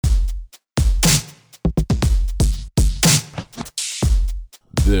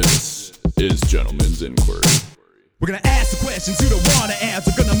This is Gentleman's Inquiry. We're gonna ask the questions you don't wanna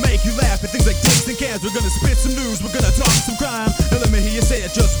answer. We're gonna make you laugh at things like dicks and cans. We're gonna spit some news, we're gonna talk some crime. Now let me hear you say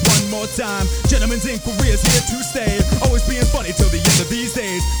it just one more time. Gentleman's Inquiry is here to stay, always being funny till the end of these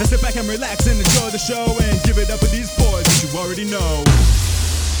days. Now sit back and relax and enjoy the show, and give it up with these boys that you already know.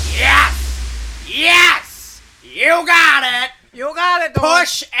 Yes! Yes! You got it! You got it,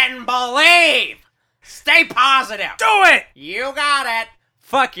 Push and believe! Stay positive! Do it! You got it!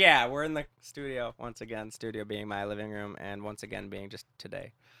 Fuck yeah, we're in the studio once again. Studio being my living room, and once again being just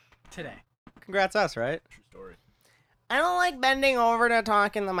today. Congrats us, right? True story. I don't like bending over to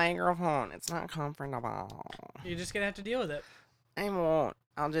talk in the microphone. It's not comfortable. You're just gonna have to deal with it. I won't.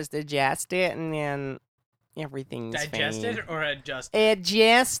 I'll just adjust it and then everything's Digest fine. it or adjust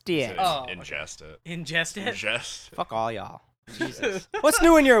Adjust it. Oh. Ingest it. Ingest it? Ingest. Fuck all y'all. Jesus. What's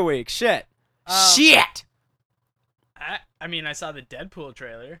new in your week? Shit. Shit! I mean, I saw the Deadpool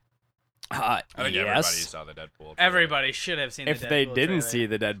trailer. I think everybody saw the Deadpool trailer. Everybody should have seen the Deadpool If they didn't trailer. see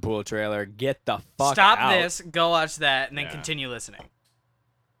the Deadpool trailer, get the fuck Stop out. this, go watch that, and then Yeah. continue listening.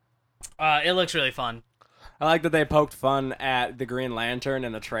 It looks really fun. I like that they poked fun at the Green Lantern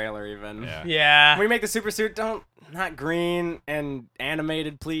in the trailer even. Yeah. Yeah. Can we make the super suit not green and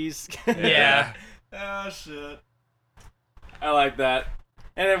animated, please? Yeah. Oh shit. I like that.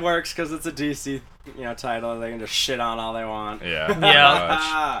 And it works because it's a DC, title. They can just shit on all they want. Yeah. Yeah. pretty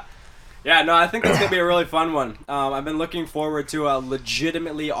much. Yeah, no, I think that's gonna be a really fun one. I've been looking forward to a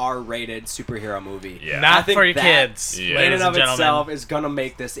legitimately R-rated superhero movie. Yeah. I Not think for your that, kids, Yeah. In ladies and of and gentlemen. itself is gonna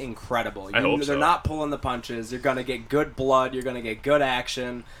make this incredible. I hope They're so. not pulling the punches. You're gonna get good blood. You're gonna get good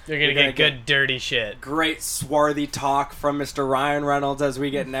action. You're gonna get good dirty shit. Great swarthy talk from Mr. Ryan Reynolds as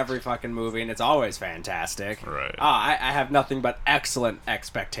we get in every fucking movie, and it's always fantastic. Right. I have nothing but excellent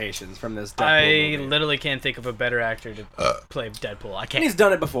expectations from this Deadpool I movie. literally can't think of a better actor to play Deadpool. I And can't. he's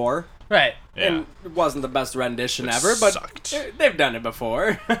done it before. Right. Yeah. And it wasn't the best rendition It ever, but sucked. they've done it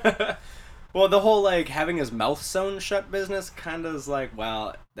before. Well, the whole, having his mouth sewn shut business kind of is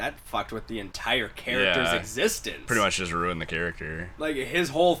that fucked with the entire character's Yeah. existence. Pretty much just ruined the character.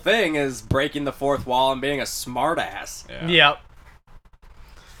 His whole thing is breaking the fourth wall and being a smartass. Yeah.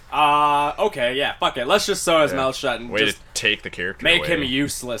 Yep. Okay, yeah, fuck it. Let's just sew his Yeah. mouth shut and Way just to take the character make away. him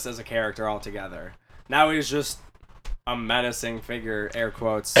useless as a character altogether. Now he's just a menacing figure, air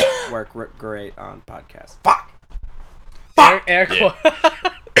quotes, work great on podcasts. Fuck! Air quote.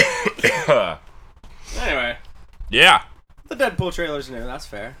 Anyway, Yeah. the Deadpool trailer's new, that's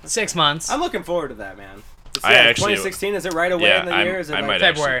fair. 6 months. I'm looking forward to that, man. It's, I actually- 2016, is it right away Yeah. in the year? Is it I might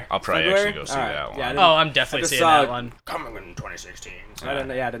February? actually. I'll probably February? actually go see Alright, that one. yeah, I didn't- Oh, I'm I definitely just seeing saw that it one. coming in 2016. So Yeah.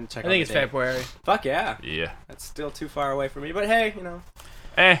 I didn't check I out think the it's date. February. Fuck yeah. Yeah. That's still too far away for me, but hey,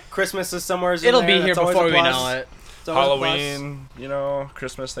 Eh. Christmas is somewhere in It'll there, be that's here always a before we plus. know it. It's always a plus. Halloween,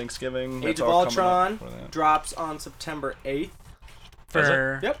 Christmas, Thanksgiving. Age that's of all coming up Ultron for that. drops on September 8th.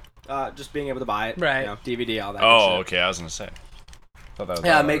 For Yep. Just being able to buy it. Right. DVD, all that Oh, good shit. okay. I was gonna say. Thought that was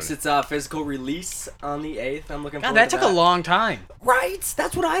Yeah, out it makes already. its physical release on the 8th. I'm looking God, forward that to took a long time. Right?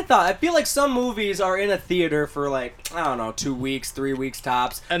 That's what I thought. I feel like some movies are in a theater for 2 weeks, 3 weeks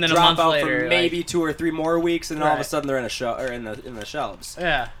tops, And then a drop month out later, for maybe 2 or 3 more weeks, and then all of a Right. sudden they're in a show or in the shelves.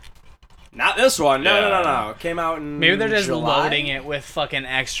 Yeah. Not this one. No, Yeah. no. It came out in Maybe they're just July? loading it with fucking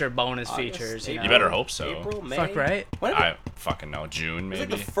extra bonus August, features. April, You better hope so. April, May. Fuck right. When I fucking know. June it's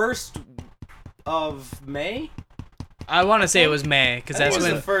maybe. like the 1st of May. I want to say it was May because I think that's it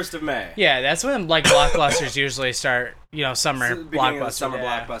was when. the 1st of May. Yeah, that's when blockbusters usually start. Summer It's the beginning blockbusters. of the summer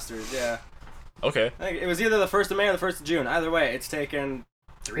yeah. blockbusters. Yeah. Okay. I think it was either the 1st of May or the 1st of June. Either way, it's taken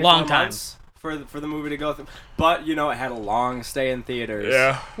 3 Long 4 time. months for the movie to go through. But it had a long stay in theaters.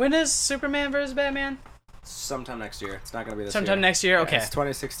 Yeah. When is Superman vs. Batman? Sometime next year. It's not gonna be this Sometime year. next year. Yeah, Okay. It's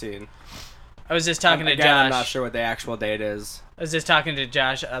 2016. I was just talking to Again, Josh. I'm not sure what the actual date is. I was just talking to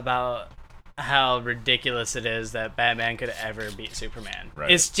Josh about how ridiculous it is that Batman could ever beat Superman.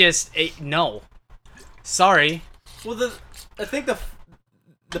 Right. It's just no. Sorry. Well, I think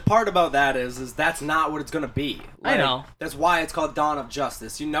the part about that is that's not what it's gonna be. I know. That's why it's called Dawn of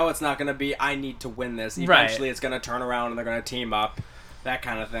Justice. It's not gonna be I need to win this. Right. Eventually, it's gonna turn around and they're gonna team up, that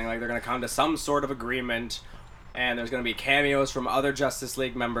kind of thing. They're gonna come to some sort of agreement, and there's gonna be cameos from other Justice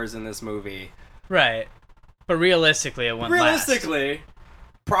League members in this movie. Right. But realistically, it won't last. Realistically,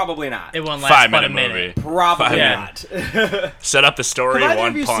 probably not. It won't last but a 5-minute minute. movie. Probably Yeah. not. Set up the story. Have either One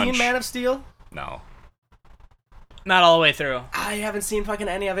of you punch. seen Man of Steel? No. Not all the way through. I haven't seen fucking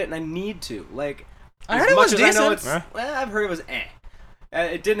any of it, and I need to. I as heard it much was as I know decent. it's, I've heard it was eh.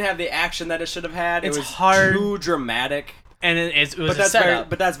 It didn't have the action that it should have had. It's it was hard. too dramatic. And it was But a that's setup.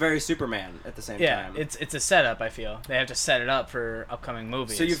 that's very Superman at the same time. It's a setup. I feel they have to set it up for upcoming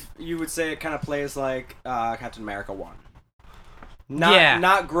movies. So you would say it kind of plays like Captain America 1.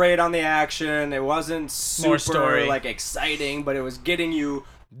 Not great on the action. It wasn't super story. like exciting, but it was getting you.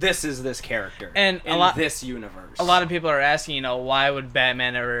 This is this character And in this universe. A lot of people are asking, why would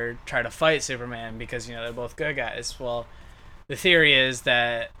Batman ever try to fight Superman? Because they're both good guys. Well, the theory is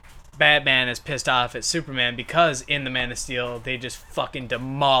that Batman is pissed off at Superman because in the Man of Steel they just fucking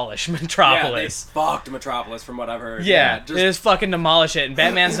demolish Metropolis. Yeah, they fucked Metropolis from what I've heard. They just fucking demolish it, and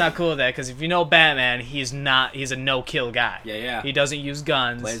Batman's not cool with that because if you know Batman, he's a no-kill guy. Yeah. He doesn't use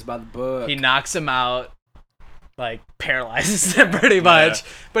guns. Plays by the book. He knocks them out, like paralyzes them pretty much,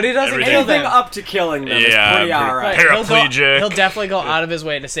 but he doesn't kill Anything them. up to killing them is pretty alright. Paraplegic. He'll definitely go out of his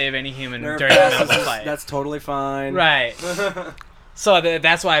way to save any human Nerf during the middle of the passes, fight. that's totally fine. Right. So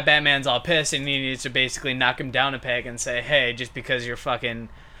that's why Batman's all pissed, and he needs to basically knock him down a peg and say, hey, just because you're fucking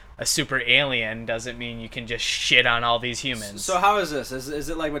a super alien doesn't mean you can just shit on all these humans. So how is this? Is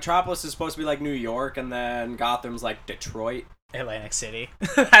it like Metropolis is supposed to be like New York, and then Gotham's like Detroit? Atlantic City.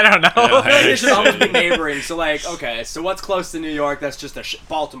 I don't know. I feel like they should almost be neighboring. So like, okay, so what's close to New York? That's just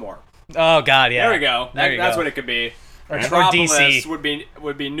Baltimore. Oh, God, yeah. There we go. That's what it could be. Metropolis DC.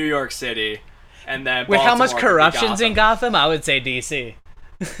 would be New York City, and then With how much Baltimore would be corruption's in Gotham, I would say DC.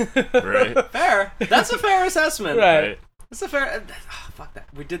 Right. Fair. That's a fair assessment. Right. That's a fair. Fuck that.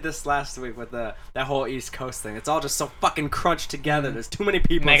 We did this last week with that whole East Coast thing. It's all just so fucking crunched together. There's too many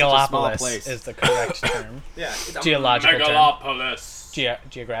people in such a small Megalopolis place. is the correct term. Yeah. Geological term. Megalopolis.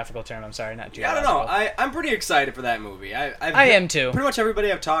 Geographical term, I'm sorry, not Yeah, I geological. don't know. I'm pretty excited for that movie. I am too. Pretty much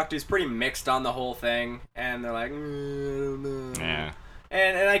everybody I've talked to is pretty mixed on the whole thing, and they're like, I don't know. Yeah.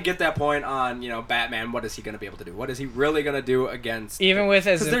 And I get that point on, Batman, what is he going to be able to do? What is he really going to do against... Even with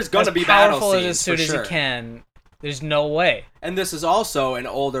as there's gonna be battle powerful as a scenes, suit for as sure. he can, there's no way. And this is also an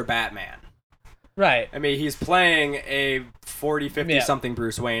older Batman. Right. I mean, he's playing a 40, 50-something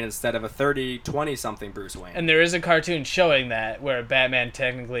Bruce Wayne instead of a 30, 20-something Bruce Wayne. And there is a cartoon showing that where Batman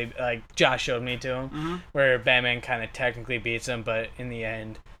technically, like Josh showed me to him, where Batman kind of technically beats him, but in the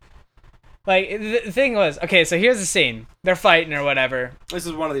end... Like, the thing was, okay, so here's the scene. They're fighting or whatever. This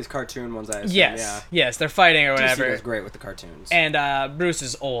is one of these cartoon ones, I assume. Yes, they're fighting or DC whatever. is great with the cartoons. And Bruce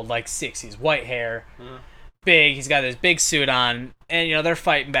is old, like 60s, white hair, big. He's got this big suit on, and they're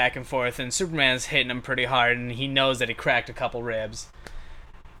fighting back and forth. And Superman's hitting him pretty hard, and he knows that he cracked a couple ribs.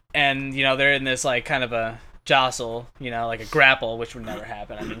 And they're in this like kind of a jostle, like a grapple, which would never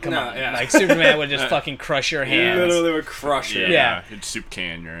happen. I mean, come on, like Superman would just fucking crush your He hands. literally would crush it. Yeah. It's soup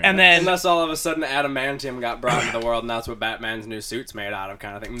can. You're in. And then Unless all of a sudden adamantium got brought into the world, and that's what Batman's new suit's made out of,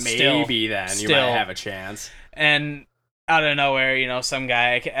 kind of thing. Maybe then you might have a chance. And out of nowhere, some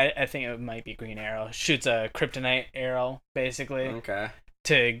guy, I think it might be Green Arrow, shoots a kryptonite arrow, basically, Okay.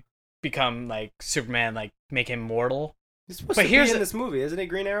 to become, like, Superman, like, make him mortal. He's supposed But to here's be in the- this movie, isn't he?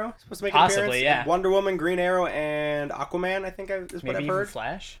 Green Arrow? He's supposed to make Possibly, an appearance? yeah. Wonder Woman, Green Arrow, and Aquaman, I think is what Maybe I've even heard.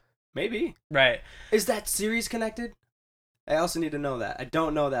 Flash? Maybe. Right. Is that series connected? I also need to know that. I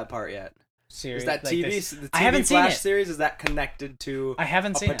don't know that part yet. Series, Is that like TV? this- The TV I haven't seen Flash it. series, is that connected to I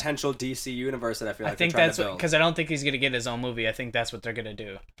haven't a seen it. potential DC universe that I feel like I think they're trying that's to build? because I don't think he's gonna get his own movie. I think that's what they're gonna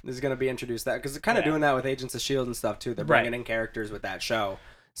do. This is going to be introduced that because they're kind of Yeah. doing that with Agents of Shield and stuff too. They're Right. bringing in characters with that show,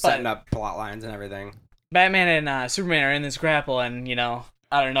 setting up plot lines and everything. Batman and Superman are in this grapple, and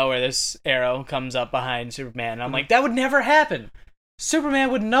out of nowhere, this arrow comes up behind Superman. And I'm like, that would never happen. Superman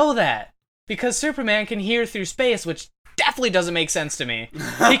would know that because Superman can hear through space, which definitely doesn't make sense to me.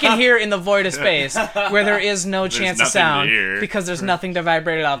 He can hear in the void of space where there is no chance of nothing to sound hear. because there's nothing to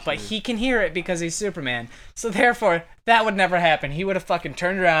vibrate it off, but he can hear it because he's Superman. So therefore, that would never happen. He would have fucking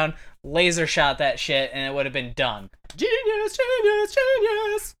turned around, laser shot that shit, and it would have been done. Genius, genius,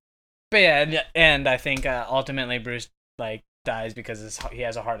 genius. But yeah, and I think ultimately Bruce dies because he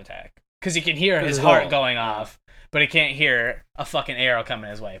has a heart attack. Because he can hear his heart going off, but he can't hear a fucking arrow coming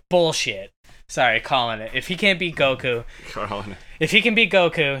his way. Bullshit. Sorry, calling it. If he can't beat Goku, if he can beat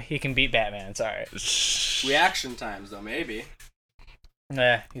Goku, he can beat Batman. Sorry. Reaction times though, maybe.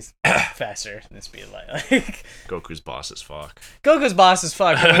 He's faster than the speed of light. Like, Goku's boss as fuck. Goku's boss is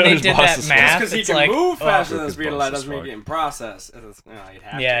fuck. But when they His did boss that is math, Because he it's can like, move oh, faster than the Goku's speed of boss light is doesn't make fuck. it in process. You'd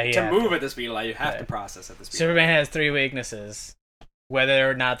have Yeah, to. you To have move to. at the speed of light, you have to Right. process at the speed. Superman of light. has 3 weaknesses. Whether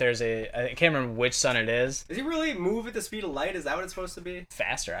or not there's I can't remember which son it is. Does he really move at the speed of light? Is that what it's supposed to be?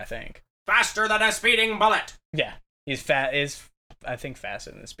 Faster, I think. Faster than a speeding bullet. Yeah, he's fat. Is I think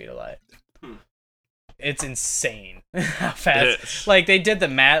faster than the speed of light. It's insane how fast. Like they did the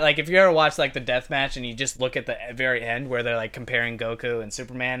math. Like if you ever watch like the death match and you just look at the very end where they're like comparing Goku and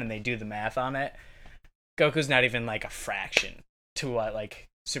Superman and they do the math on it. Goku's not even like a fraction to what like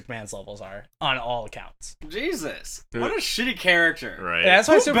Superman's levels are on all accounts. Jesus, what a shitty character. Right. Yeah, that's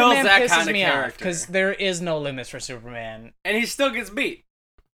why Who Superman builds that pisses kinda me off character? because there is no limits for Superman. And he still gets beat.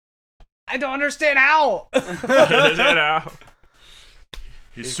 I don't understand how.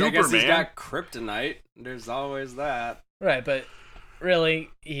 He's I guess he's Superman. got kryptonite. There's always that. Right, but really,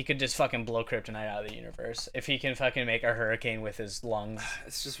 he could just fucking blow kryptonite out of the universe if he can fucking make a hurricane with his lungs.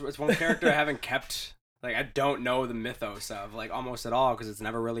 It's one character I haven't kept. Like, I don't know the mythos of, like, almost at all, because it's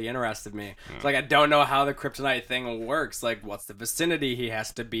never really interested me. It's like, I don't know how the kryptonite thing works. Like, what's the vicinity he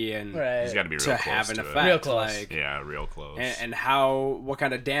has to be in Right. He's got to be real to close have an to it. effect? Real close. Like, Yeah, real close. and what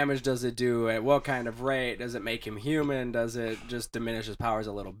kind of damage does it do? At what kind of rate? Does it make him human? Does it just diminish his powers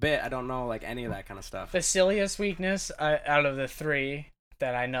a little bit? I don't know, like, any of that kind of stuff. The silliest weakness out of the three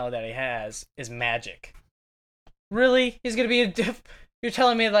that I know that he has is magic. Really? He's gonna be You're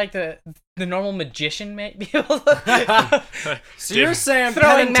telling me like the normal magician may be able to So you're saying Penn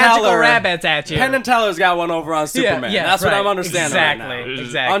throwing and magical Teller, rabbits at you? Penn and Teller's got one over on Superman. yeah, That's what right. I'm understanding right Exactly, now.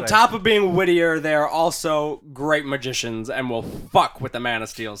 exactly. On top of being wittier, they are also great magicians and will fuck with the Man of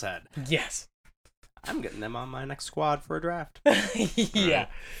Steel's head. Yes. I'm getting them on my next squad for a draft. Yeah.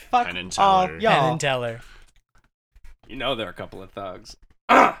 Fuck Penn and all Teller. y'all. Penn and Teller. You know they're a couple of thugs.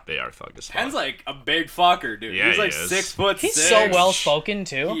 They are thug as fuck. Penn's like a big fucker, dude. Yeah, He's like he is. 6 foot He's 6. so well spoken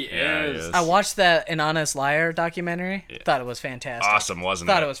too. He Yeah, he is. is. I watched that An Honest Liar documentary. Thought it was fantastic. Awesome, wasn't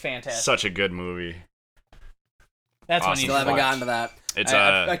it? Thought it was fantastic. Such a good movie. That's when awesome. you Still haven't Flick. gotten to that. It's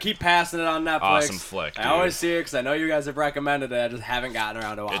I keep passing it on Netflix. awesome flick, I dude. always see it because I know you guys have recommended it. I just haven't gotten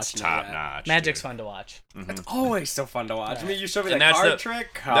around to watching It's it top yet. notch. Magic's dude. fun to watch. It's always so fun to watch. I mean, you showed me And that that's card the-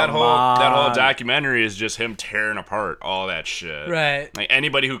 trick. That whole Come documentary is just him tearing apart all that shit. Right. Like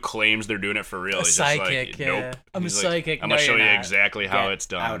anybody who claims they're doing it for real, A he's psychic, just like, yeah. nope. I'm a He's like, psychic. I'm No, gonna show you're you not. exactly how Get it's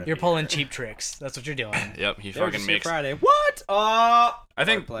out done. of You're pulling cheap tricks. That's what you're doing. Yep, he They were fucking just here makes. Friday. What? I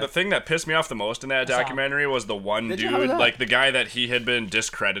think Wordplay. the thing that pissed me off the most in that That's all. documentary was the one Did you? How was dude, that? like the guy that he had been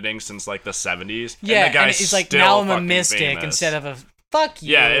discrediting since like the 70s. Yeah, and the guy's he's like, still now I'm a fucking mystic famous. instead of a fuck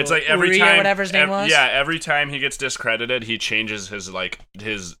you. Yeah, it's like every Uri time, or whatever his name was. Yeah, every time he gets discredited, he changes his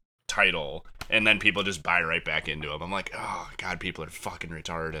title, and then people just buy right back into him. I'm like, oh god, people are fucking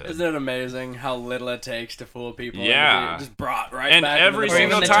retarded. Isn't it amazing how little it takes to fool people? Yeah. Just brought right And back. every into the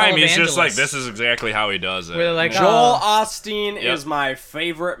single the bullshit. time, he's just like, televangelists. this is exactly how he does it. Where they're like, Joel oh, Osteen Yep. is my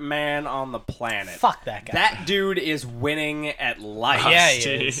favorite man on the planet. fuck that guy. That dude is winning at life. Yeah, he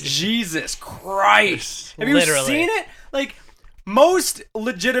Jeez. is. Jesus Christ. Have you Literally. seen it? Like, most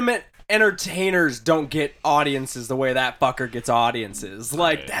legitimate entertainers don't get audiences the way that fucker gets audiences.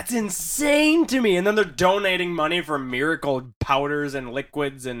 Like, Right. that's insane to me. And then they're donating money for miracle powders and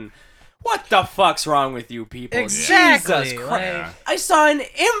liquids and... What the fuck's wrong with you people? Exactly, Jesus Christ. like- Yeah. I saw an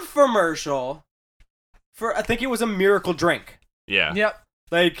infomercial for, I think it was a miracle drink. Yeah. Yep.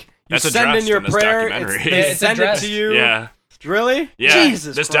 Like, you That's send in addressed your in this prayer, documentary. they It's send it addressed. to you. Yeah. Really? Yeah.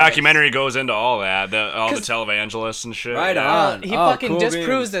 Jesus this Christ. documentary goes into all that. All the 'Cause- televangelists and shit. Right yeah. on. He Oh, fucking cool disproves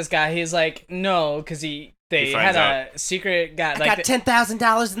beans. this guy. He's like, no, because they He had finds a secret guy. I Like got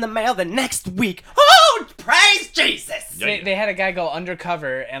 $10,000 in the mail the next week. Oh, praise Jesus! Yeah. they had a guy go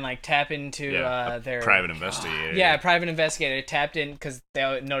undercover and like tap into Yeah, a their private investigator. Yeah, a private investigator tapped in because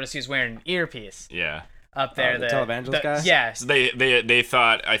they noticed he was wearing an earpiece Yeah. up there. the televangelist guy? Yeah. So they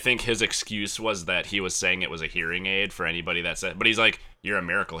thought, I think his excuse was that he was saying it was a hearing aid for anybody that said, but he's like, you're a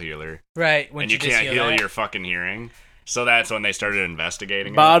miracle healer Right. When and you just can't heal that. your fucking hearing. So that's when they started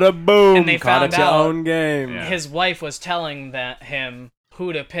investigating it. Bada boom. And they caught found at your out- own game. Yeah. His wife was telling him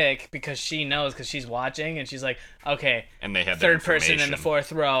who to pick because she knows because she's watching and she's like, okay, And they had that third person in the information.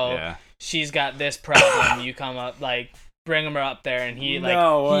 fourth row. Yeah. She's got this problem. You come up, like, bring him up there, and he like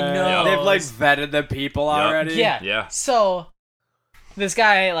no he way. knows. They've like vetted the people already. Yeah. Yeah. So this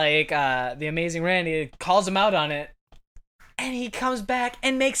guy, like the Amazing Randy, calls him out on it, and he comes back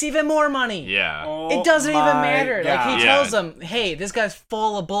and makes even more money. Yeah. It doesn't even my matter. Like God. he Yeah. tells them, "Hey, this guy's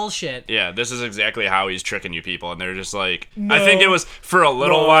full of bullshit." Yeah, this is exactly how he's tricking you people, and they're just like, No. I think it was for a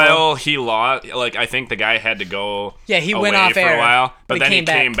little No. while he lost. Like I think the guy had to go. Yeah, he away went off for air, a while, but but then he came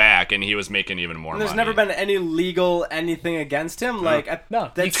back. came back, and he was making even more And there's money. never been any legal anything against him. Like,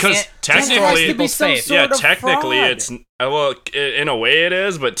 No, that's you because can't technically- destroy There has to be people's some faith. sort Yeah, of technically fraud. it's well, in a way it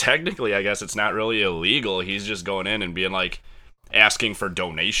is, but technically I guess it's not really illegal. He's just going in and being like asking for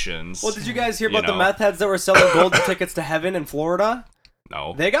donations. Well, did you guys hear You about the know. meth heads that were selling golden tickets to heaven in Florida?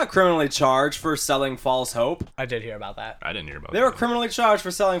 No, They got criminally charged for selling false hope. I did hear about that. I didn't hear about They were that. criminally charged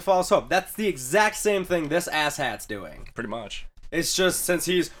for selling false hope. That's the exact same thing this asshat's doing. Pretty much. It's just since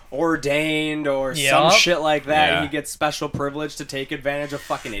he's ordained or some Yup. shit like that, Yeah. he gets special privilege to take advantage of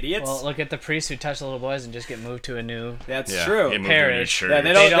fucking idiots. Well, look at the priests who touch little boys and just get moved to a new. That's Yeah, true. he moved Parish. to a new Yeah, church. they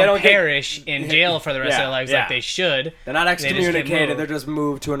They don't don't get- perish in jail for the rest of Yeah, their lives yeah. like they should. They're not They just get excommunicated. moved. They're just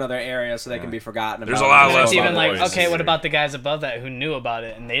moved to another area so they can be forgotten about. There's a lot And less it's even little like, boys okay, what here. about the guys above that who knew about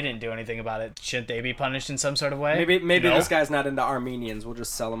it and they didn't do anything about it? Shouldn't they be punished in some sort of way? Maybe No? this guy's not into Armenians. We'll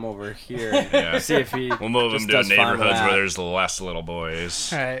just sell him over here. Yeah. See if he. We'll move just him to does fine with neighborhoods that. where there's less little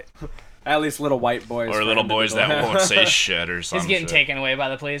boys. All right. At least little white boys. Or for little him to boys do. that won't say shit or something. He's getting taken away by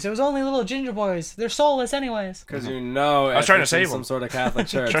the police. It was only little ginger boys. They're soulless anyways. Because you know, I was trying to if it's in save some him. sort of Catholic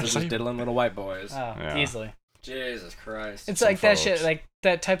church. Trying They're to just save diddling little white boys. Oh, Yeah. easily. Jesus Christ. It's Some like that folks. shit, like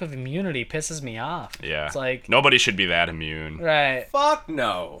that type of immunity pisses me off. Yeah. It's like, Nobody should be that immune. right. Fuck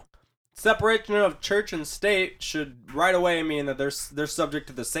no. Separation of church and state should right away mean that they're subject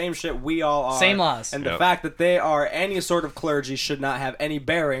to the same shit we all are. Same laws. And the Yep. fact that they are any sort of clergy should not have any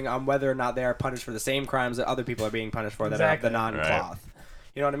bearing on whether or not they are punished for the same crimes that other people are being punished for that are of the Exactly. non-cloth.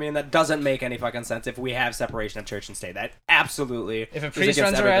 You know what I mean? That doesn't make any fucking sense if we have separation of church and state. That absolutely If a is priest against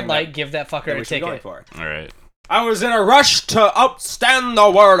runs a everything red light, that- give that fucker that a we should be going ticket. for. All right. I was in a rush to outstand the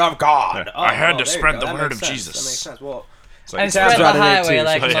word of God. I had to there you spread go. the That word makes of sense. Jesus. That makes sense. Well, It's I like, spread the out of it highway too,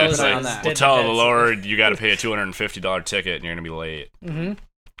 like so yeah, Moses it's like, on that. did we'll tell the this. Lord you got to pay a $250 ticket and you're gonna be late. Mm-hmm.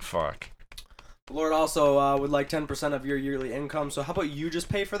 Fuck. the Lord also would like 10% of your yearly income. So how about you just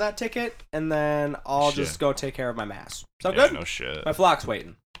pay for that ticket, and then I'll Shit. just go take care of my mass. Sound Yeah, good? no shit. My flock's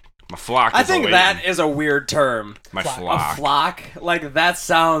waiting. My flock. I is think awaiting. that is a weird term. My Flock. flock. A flock? Like, that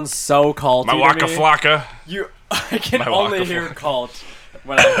sounds so culty My to waka me. flocka. I can My only waka hear flock. cult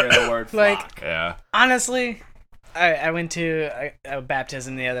when I hear the word Like- flock. Yeah. Honestly, I went to a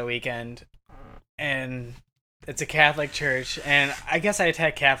baptism the other weekend, and it's a Catholic church, and I guess I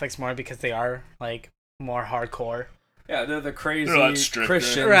attack Catholics more because they are, like, more hardcore. Yeah, they're the crazy They're a lot stricter.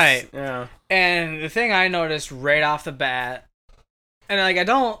 Christians. Right. Yeah. And the thing I noticed right off the bat, and like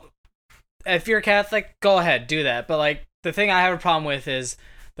if you're Catholic, go ahead, do that. But like the thing I have a problem with is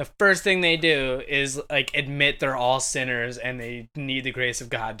the first thing they do is like admit they're all sinners and they need the grace of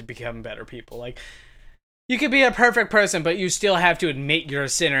God to become better people. Like you could be a perfect person, but you still have to admit you're a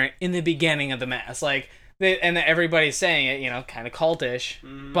sinner in the beginning of the mass. Like and everybody's saying it, you know, kind of cultish.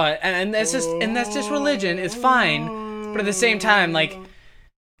 But and that's just religion. It's fine, but at the same time, like.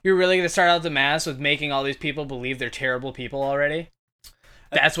 You're really going to start out the mass with making all these people believe they're terrible people already?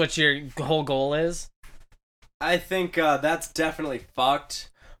 That's what your whole goal is? I think that's definitely fucked,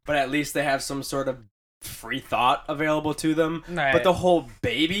 but at least they have some sort of free thought available to them. Right. But the whole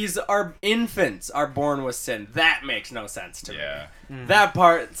infants are born with sin. That makes no sense to Yeah. me. That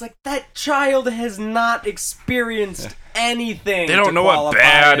part, it's like that child has not experienced anything. They don't to know what qualify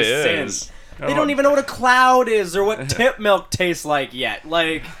bad as sin. is. They don't even know what a cloud is or what tip milk tastes like yet.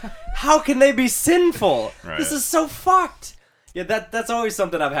 Like, how can they be sinful? Right. This is so fucked. Yeah, that's always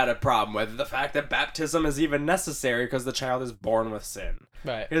something I've had a problem with. The fact that baptism is even necessary because the child is born with sin.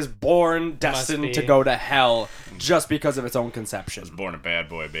 Right. It is born be. destined to go to hell just because of its own conception. Born a bad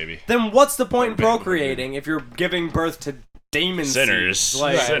boy, baby. Then what's the point in Born a bad boy. procreating if you're giving birth to demon Sinners. seeds?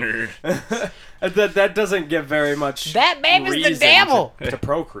 Like, Sinner. that doesn't give very much That baby's the reason devil. to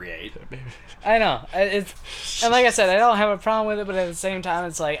procreate. I know. And like I said, I don't have a problem with it, but at the same time,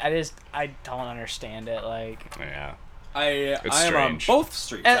 it's like, I don't understand it. Like, Yeah. I am on strange. both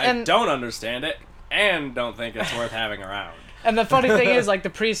streets. I And- don't understand it and don't think it's worth having around. and the funny thing is, like, the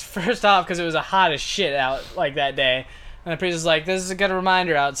priest, first off, because it was a hot as shit out, like, that day, and the priest was like, this is a good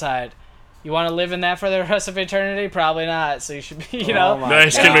reminder outside. You want to live in that for the rest of eternity? Probably not. So you should be, you know. my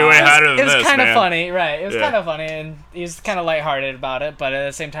Nice can be way hotter than It was this, kind of man. funny, right? It was Yeah. kind of funny, and he's kind of lighthearted about it. But at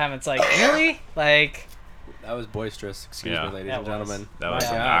the same time, it's like, really, like, That was boisterous. Excuse Yeah. me, ladies That and was. gentlemen. That was,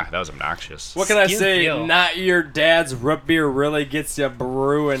 Yeah. that was obnoxious. What can I Skin say? feel. Not your dad's root beer really gets you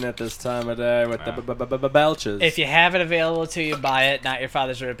brewing at this time of day with the belches. if you have it available to you, buy it. Not your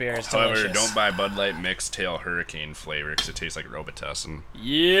father's root beer. It's However, delicious. don't buy Bud Light Mixed Tail Hurricane flavor because it tastes like Robitussin.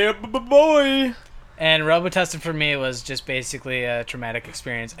 Yeah, boy. And Robitussin for me was just basically a traumatic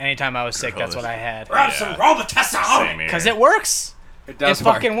experience. Anytime I was sick, that's what I had. Grab some Robitussin. Same here. Because it works. It It does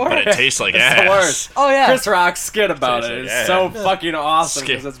fucking But works. it tastes like It's ass. the worst. Oh yeah. Chris Rock's skit about Tastes it like is ass. so fucking awesome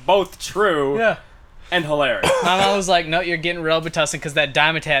Skit. because it's both true Yeah. and hilarious. My mom was like, "No, you're getting Robitussin because that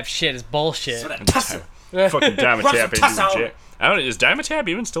Dimetapp shit is bullshit." Tussin. Fucking Dimetapp Rub some into it. I don't. Is Dimetapp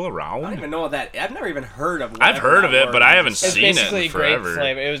even still around? I don't even know what that. I've never even heard of. I've heard of that it, word. but I haven't It's seen it basically in grape forever.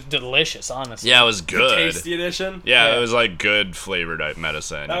 flavor. It was delicious, honestly. Yeah, it was good. Tasty edition. Yeah, Yeah. it was like good flavored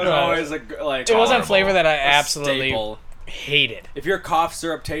medicine. That you was know? always like. It wasn't Horrible. flavor that I a absolutely staple. hated. If your cough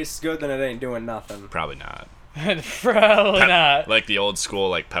syrup tastes good, then it ain't doing nothing. Probably not. Probably not. Like the old school,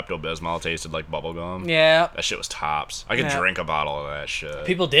 like Pepto-Bismol tasted like bubble gum. Yeah. That shit was tops. I could Yeah. drink a bottle of that shit.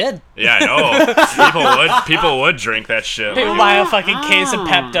 People did. Yeah, I know. People would drink that shit. People buy a fucking case of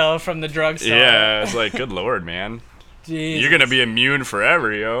Pepto from the drugstore. Yeah, it's like, good lord, man. Jesus. You're gonna be immune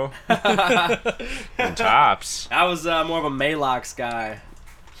forever, yo. And tops. I was more of a Malox guy.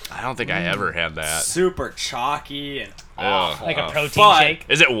 I don't think I ever had that. Super chalky and awful. Like a protein But- shake.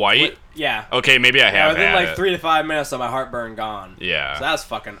 Is it white? Yeah. Okay, maybe I Yeah, have within had like it. 3 to 5 minutes of my heartburn gone. Yeah. So that's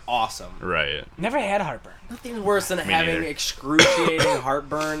fucking awesome. Right. Never had heartburn. Nothing's worse than having neither. excruciating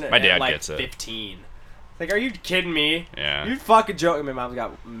heartburn My at dad like gets it. 15. Like, are you kidding me? Yeah. You fucking joking. My mom's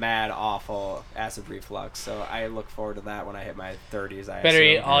got mad, awful acid reflux, so I look forward to that when I hit my 30s. I Better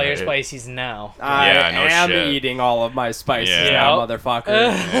eat assume. all your Right. spices now. I Yeah, no am shit. eating all of my spices Yeah. now, Yep.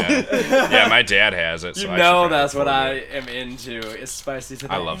 motherfucker. Yeah, my dad has it. So You I know should try that's it what for I you. am into, is spicy to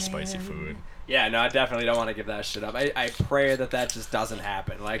the I love spicy food. Yeah, no, I definitely don't want to give that shit up. I pray that just doesn't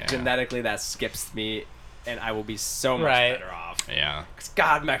happen. Like, Yeah. genetically, that skips me, and I will be so much Right. better off. Yeah. 'Cause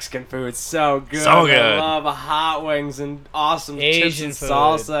God, Mexican food's so good. So I good. love hot wings and awesome Asian chips food. and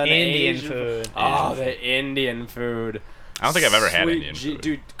salsa and Indian Asian food. Oh, the Indian food. I don't think I've ever had Sweet Indian food.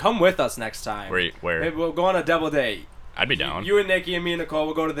 Dude, come with us next time. Where? Maybe we'll go on a double date. I'd be down. You and Nikki and me and Nicole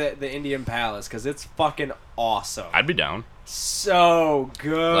will go to the Indian Palace because it's fucking awesome. I'd be down. So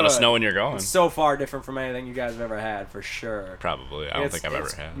good. Let us know when you're going. It's so far different from anything you guys have ever had, for sure. Probably. I don't think I've ever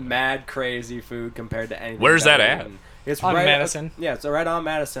had it. Mad crazy food compared to anything. Where's I've that ever at? eaten. It's On right Madison. Yeah, it's right on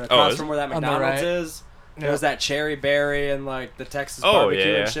Madison, across is from it? where that On the McDonald's right. is. There's that Cherry Berry and like the Texas Oh,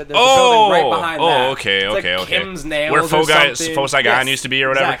 barbecue yeah. and shit. There's a building right behind that. okay, It's okay, like okay. Kim's Nails Where or Fo something. Saigon used to be or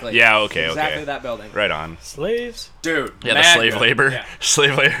whatever? Exactly. Yeah, okay, Exactly okay. that building. Right on. Slaves. Dude. Yeah, the mad slave good. labor. Yeah.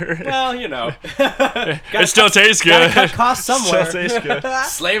 Slave labor. Well, you know. It still tastes good. Gotta cut costs somewhere. Still tastes good.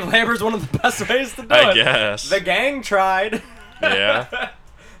 Slave labor is one of the best ways to do I it. guess. The gang tried. Yeah.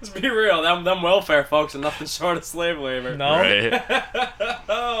 Let's be real. Them welfare folks are nothing short of slave labor. No. Right.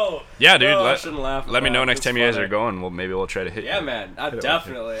 Oh. Yeah, dude. Oh, I shouldn't laugh Let me about know it. next It's time you guys funny. are going. Maybe we'll try to hit Yeah, you. man. I Hit it with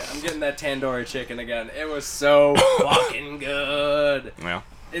definitely. I'm getting that tandoori chicken again. It was so fucking good. Well,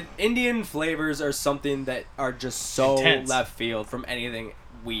 Indian flavors are something that are just so Intense. left field from anything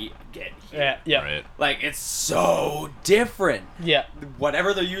we get here. Yeah. Yeah. right. Like, it's so different. Yeah.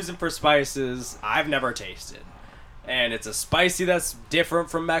 Whatever they're using for spices, I've never tasted. And it's a spicy that's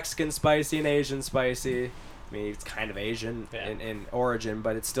different from Mexican spicy and Asian spicy. I mean, it's kind of Asian Yeah. in origin,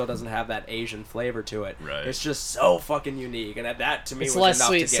 but it still doesn't have that Asian flavor to it. Right. It's just so fucking unique, and that to me It's was less enough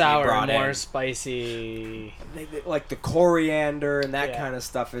sweet, to get me sour, brought more in. spicy. Like the coriander and that Yeah. kind of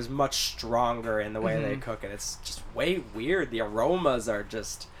stuff is much stronger in the way they cook it. It's just way weird. The aromas are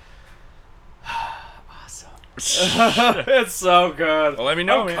just awesome. It's so good. Well, let me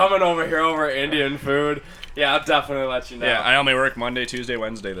know, I'm man. coming over here over Indian food. Yeah, I'll definitely let you know. Yeah, I only work Monday, Tuesday,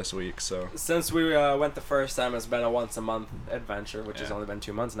 Wednesday this week, so. Since we went the first time, it's been a once a month adventure, which has Yeah. only been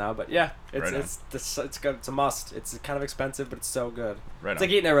 2 months now. But yeah, Right on. it's good. It's a must. It's kind of expensive, but it's so good. Right It's on.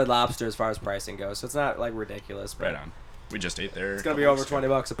 like eating at Red Lobster as far as pricing goes, so it's not like ridiculous. But Right on. We just ate there. it's gonna be over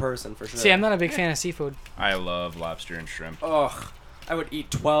 $20 a person for sure. See, I'm not a big fan of seafood. I love lobster and shrimp. Ugh. I would eat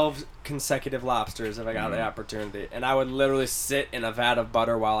 12 consecutive lobsters if I got the opportunity, and I would literally sit in a vat of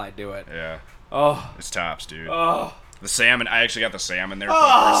butter while I do it. Yeah. Oh, It's tops, dude. oh. The salmon, I actually got the salmon there for the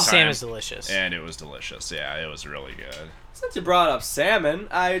first time. Sam is delicious. And it was delicious. Yeah, it was really good. Since you brought up salmon,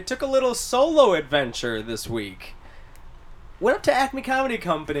 I took a little solo adventure this week. Went up to Acme Comedy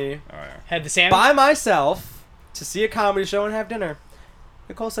Company Oh, yeah. Had the salmon. by myself to see a comedy show and have dinner.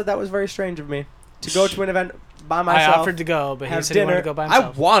 Nicole said that was very strange of me to go to an event by I myself. offered to go, but he have said he dinner. wanted to go by I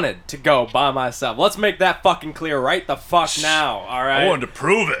himself. wanted to go by myself. Let's make that fucking clear right the fuck now. All right. I wanted to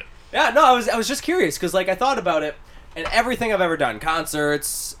prove it. Yeah, no, I was just curious because like I thought about it, and everything I've ever done,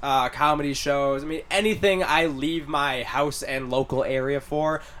 concerts, comedy shows, I mean anything I leave my house and local area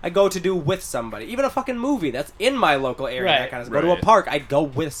for, I go to do with somebody. Even a fucking movie that's in my local area, Right. that kind of stuff. Go to a Right. park, I go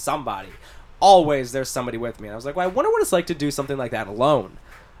with somebody. Always there's somebody with me. And I was like, well, I wonder what it's like to do something like that alone.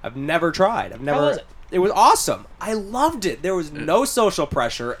 I've never tried. I've never. was it? It was awesome. I loved it. There was no social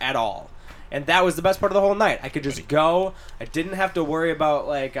pressure at all. And that was the best part of the whole night. I could just go. I didn't have to worry about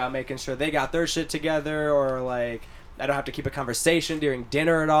like making sure they got their shit together, or like I don't have to keep a conversation during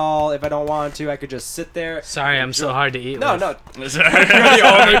dinner at all if I don't want to. I could just sit there. Sorry, I'm so hard to eat No, with. no. It's You're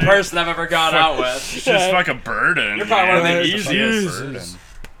the only person I've ever gone out with. just like a burden. You're probably one of the man. It's a fucking easiest. burden.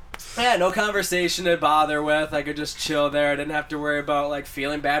 Yeah, no conversation to bother with. I could just chill there. I didn't have to worry about like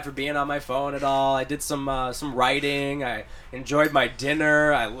feeling bad for being on my phone at all. I did some writing. I enjoyed my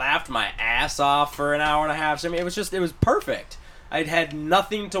dinner. I laughed my ass off for an hour and a half. So, I mean, it was perfect. I had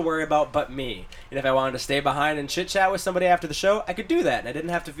nothing to worry about but me. And if I wanted to stay behind and chit-chat with somebody after the show, I could do that. And I didn't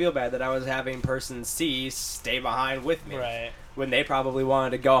have to feel bad that I was having person C stay behind with me. Right. When they probably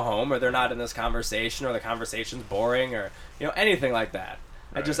wanted to go home, or they're not in this conversation, or the conversation's boring, or anything like that.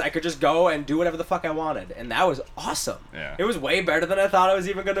 Right. I could just go and do whatever the fuck I wanted, and that was awesome. Yeah. It was way better than I thought it was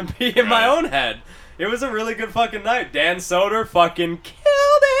even gonna be in my own head. It was a really good fucking night. Dan Soder fucking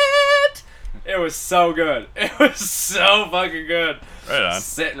killed it. It was so good. It was so fucking good. Right on.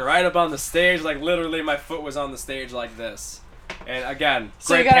 Sitting right up on the stage, like literally my foot was on the stage like this. And again,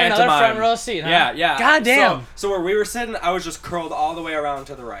 So you great got another pantomime. front row seat, huh? Yeah. God damn. So where we were sitting, I was just curled all the way around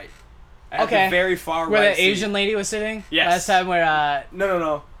to the right. At Okay. the very far Where right the Asian seat. lady was sitting? Yes. Last time where,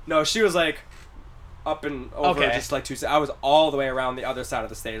 No, she was like up and over, Okay. just like two. I was all the way around the other side of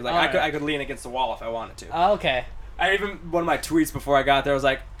the stage. Like Alright. I could lean against the wall if I wanted to. oh, okay. I even one of my tweets before I got there was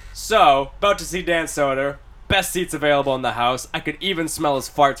like, "So about to see Dan Soder, best seats available in the house. I could even smell his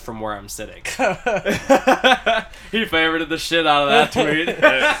farts from where I'm sitting." He favorited the shit out of that tweet.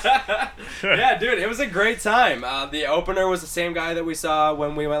 Yeah, dude, it was a great time. The opener was the same guy that we saw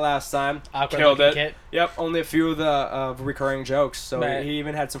when we went last time. Awkward Killed Looking it. Kid. Yep, only a few of the recurring jokes. So Right. he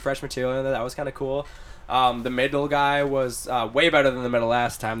even had some fresh material in there. That was kind of cool. The middle guy was way better than the middle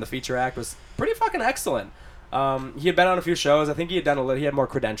last time. The feature act was pretty fucking excellent. He had been on a few shows. I think he had done a little. He had more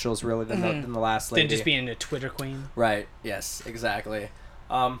credentials really than the last lady. Than just being a Twitter queen. Right. Yes. Exactly.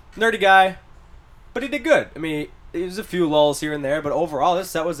 Nerdy guy, but he did good. I mean, there was a few lulls here and there, but overall, this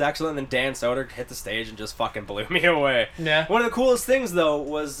set was excellent. And then Dan Soder hit the stage and just fucking blew me away. Yeah. One of the coolest things though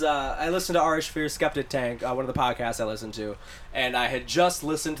was I listened to Ari Shaffir's Skeptic Tank, one of the podcasts I listened to, and I had just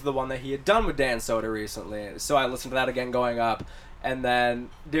listened to the one that he had done with Dan Soder recently. So I listened to that again going up. And then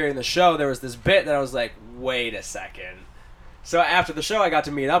during the show, there was this bit that I was like, wait a second. So after the show, I got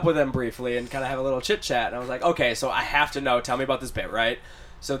to meet up with him briefly and kind of have a little chit-chat. And I was like, okay, so I have to know. Tell me about this bit, right?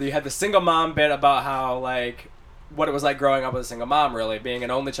 So you had the single mom bit about how, like, what it was like growing up with a single mom, really. Being an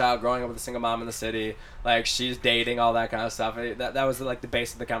only child, growing up with a single mom in the city. Like, she's dating, all that kind of stuff. That was, like, the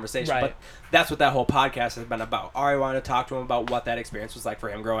base of the conversation. Right. But that's what that whole podcast has been about. Ari wanted to talk to him about what that experience was like for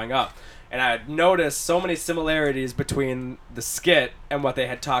him growing up. And I had noticed so many similarities between the skit and what they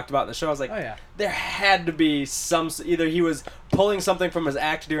had talked about in the show. I was like, Oh, yeah. there had to be either he was pulling something from his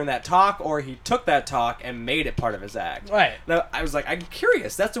act during that talk, or he took that talk and made it part of his act. Right. Now, I was like, I'm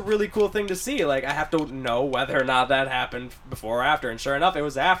curious. That's a really cool thing to see. Like, I have to know whether or not that happened before or after. And sure enough, it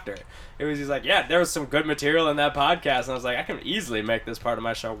was after. He's like, yeah, there was some good material in that podcast. And I was like, I can easily make this part of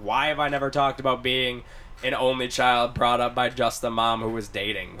my show. Why have I never talked about being an only child brought up by just a mom who was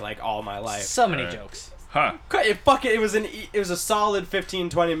dating, like, all my life? So many Right. jokes. Huh. It was a solid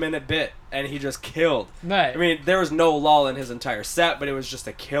 15-20 minute bit, and he just killed. Right. I mean, there was no lull in his entire set, but it was just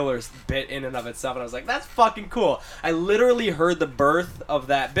a killer's bit in and of itself, and I was like, that's fucking cool. I literally heard the birth of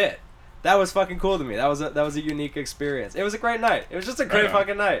that bit. That was fucking cool to me. That was a unique experience. It was a great night. It was just a great Right on.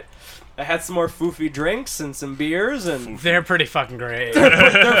 fucking night. I had some more foofy drinks and some beers, and They're pretty fucking great. they're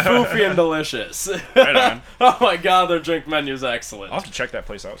foofy and delicious. Right on. Oh my god, their drink menu's excellent. I'll have to check that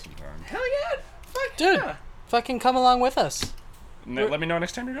place out sometime. Hell yeah. Fuck Dude, yeah. fucking come along with us. Let me know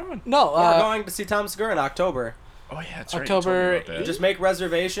next time you're going. No, We're going to see Tom Segura in October. Oh yeah, that's October- right. You told me about Just make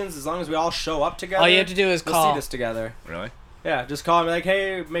reservations as long as we all show up together. All you have to do is we'll call. see this together. that. Really? Yeah, just call me like,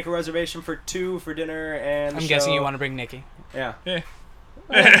 hey, make a reservation for 2 for dinner and. I'm guessing you want to bring Nikki. Yeah. Yeah.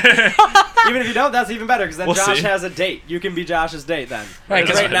 Even if you don't, that's even better because then We'll Josh see. has a date. You can be Josh's date then. Right,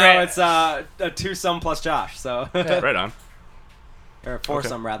 'Cause 'cause right now right- it's a twosome plus Josh, so Right on. or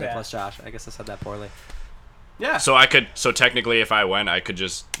foursome rather Yeah. plus Josh. I guess I said that poorly. Yeah. So technically, if I went, I could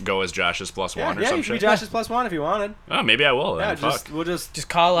just go as Josh's plus yeah, one or yeah, some you can be shit. Josh's plus one if you wanted. Oh, maybe I will. Yeah, Then. Fuck. we'll just Just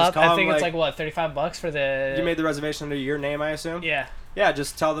call Just up. call I him, think it's like- like what, $35 for the. you made the reservation under your name, I assume. Yeah. Yeah,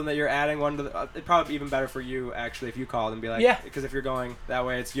 just tell them that you're adding one to the. It'd probably be even better for you actually if you called and be like, Yeah. because if you're going that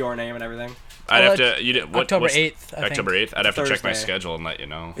way, it's your name and everything. I'd Well, have to. You did, what, October what's- 8th, I think. October 8th. I'd have to check my Thursday. schedule and let you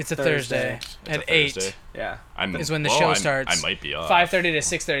know. It's a Thursday. Thursday It's at a 8. Thursday. Yeah. I'm, Is when the well, show I'm- starts. I might be off. 5:30 to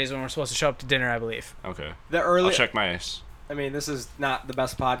 6:30 is when we're supposed to show up to dinner, I believe. Okay. The early. I'll check my. I mean, this is not the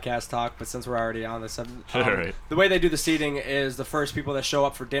best podcast talk, but since we're already on this, Right. the way they do the seating is the first people that show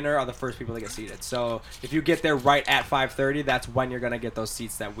up for dinner are the first people that get seated. So if you get there right at 5:30, that's when you're gonna get those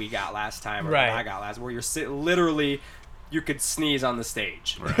seats that we got last time, or Right. that I got last, where you're literally, you could sneeze on the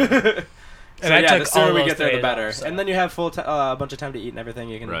stage. Right. So And I yeah, took the sooner all we those get there, the days better. off, so. And then you have a bunch of time to eat and everything.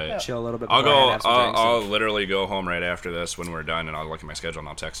 You can Right. chill a little bit. I'll beforehand, go. have some drinks I'll and- literally go home right after this when we're done, and I'll look at my schedule and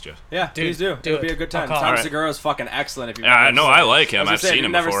I'll text you. Yeah, Dude, please do. do It'll be it. a good time. I'll call. Tom Alright. Segura is fucking excellent. If you've Yeah, never no, seen- I like him. was gonna I've say, if seen you've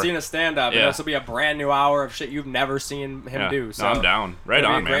him never before. seen a stand-up, Yeah. this will be a brand new hour of shit you've never seen him Yeah. do. So No, I'm down. Right it'll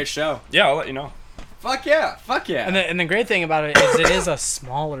be on, a man. great show. Yeah, I'll let you know. Fuck yeah. Fuck yeah. And the great thing about it is it is a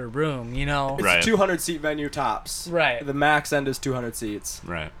smaller room, you know? it's Right. a 200-seat venue tops. Right. The max end is 200 seats.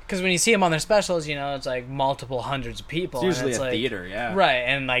 Right. Because when you see them on their specials, you know, it's like multiple hundreds of people. It's usually and it's a like, theater, yeah. Right,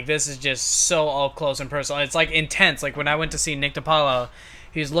 and like this is just so up close and personal. It's like intense. Like when I went to see Nick DiPaolo,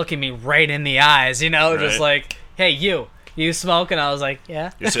 he was looking me right in the eyes, you know, just Right. like, hey, you smoke? And I was like,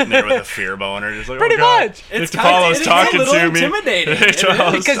 yeah. You're sitting there with a fear boner, just like, Pretty oh, God. much. Nick It's DiPaolo's it is talking a little to me. intimidating. Nick It is.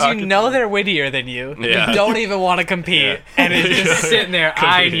 DiPaolo's Because you talking know to me. they're wittier than you. Yeah. You don't even want to compete. Yeah. And it's just sitting there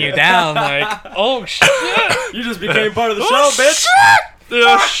eyeing you down like, oh, shit. You just became part of the show, bitch.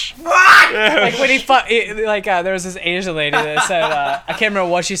 Like when there was this Asian lady that said, I can't remember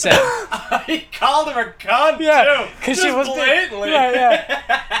what she said. He called him a cunt, Yeah, too. because she Just was blatantly. Right,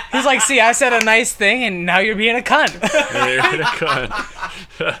 yeah. He's like, see, I said a nice thing, and now you're being a cunt,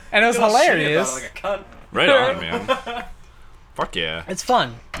 and it was Feel shitty about hilarious. it, like a cunt. Right on, man. Fuck yeah. It's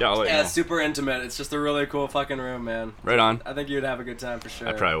fun. Yeah, I'll let you Yeah, know. it's super intimate. It's just a really cool fucking room, man. Right on. I think you'd have a good time for sure.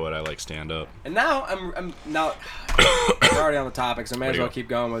 I probably would. I like stand up. And now I'm now we're already on the topic, so I may as Where do you well go? keep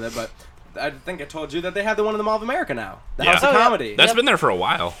going with it. But I think I told you that they have the one in the Mall of America now, the Yeah. House of Oh, yeah. Comedy. That's been there for a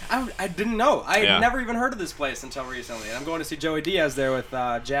while. I didn't know. I Yeah. had never even heard of this place until recently, and I'm going to see Joey Diaz there with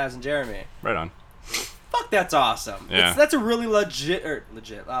Jazz and Jeremy. Right on. Fuck, that's awesome. Yeah. That's a really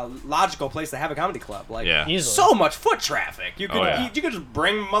logical place to have a comedy club. Like, Yeah. Easily. so much foot traffic. You could Oh, yeah. you could just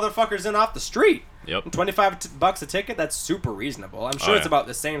bring motherfuckers in off the street. Yep. And $25 a ticket, that's super reasonable. I'm sure Oh, it's yeah. about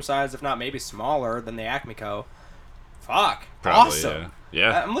the same size, if not maybe smaller, than the Acme Co. Fuck. Probably, awesome.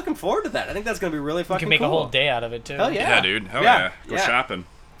 Yeah. I'm looking forward to that. I think that's going to be really You fucking can make cool. a whole day out of it too. Hell yeah. Yeah, dude. Hell yeah. Go shopping.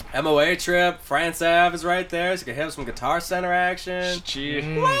 MOA trip. France Ave is right there, so you can have some Guitar Center action.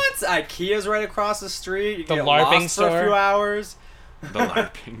 Gee. What? IKEA's right across the street. You can The get LARPing lost for a store. few hours. The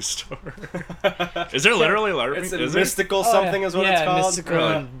LARPing store. Is there literally LARPing? It's a Is there? mystical something is what yeah, it's called. Mystical,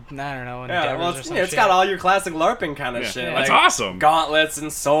 Really? I don't know, Yeah, endeavors well, or it's, some yeah, it's shit. got all your classic LARPing kind of Yeah. shit. That's like awesome. Gauntlets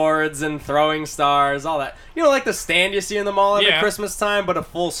and swords and throwing stars, all that. You know, like the stand you see in the mall every Yeah. Christmas time, but a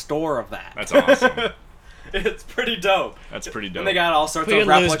full store of that. That's awesome. It's pretty dope. That's pretty dope. And they got all sorts We of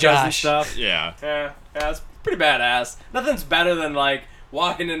could lose replicas and Josh. stuff. Yeah. Yeah, it's pretty badass. Nothing's better than like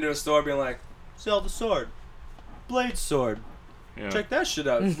walking into a store being like, Zelda sword, blade sword. Yeah. Check that shit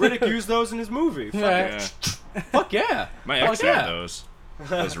out. Riddick used those in his movie. Fuck, Right. Yeah. fuck yeah. My Fuck ex yeah. had those.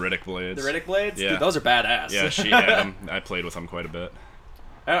 Those Riddick blades. The Riddick blades? Yeah. Dude, those are badass. Yeah, she had them. I played with them quite a bit.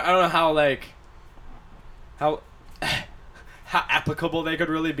 I don't know how how applicable they could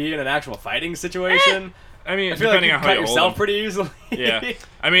really be in an actual fighting situation. I mean, I feel like depending you on can how cut you hold yourself them. pretty easily. Yeah.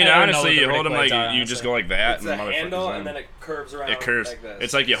 I mean, I don't know honestly, what the you hold Riddick them like blades are, you just honestly. go like that, It's and a motherfuckers handle, in. and then it curves around. It curves. Like this.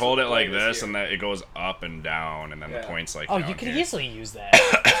 It's like you hold it like Blade is this, here. and then it goes up and down, and then Yeah. the point's like. Oh, down you could here. easily use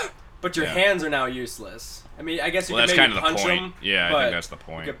that. But your Yeah. hands are now useless. I mean, I guess you Well, could that's maybe kind of the punch point. them. Yeah, I but think that's the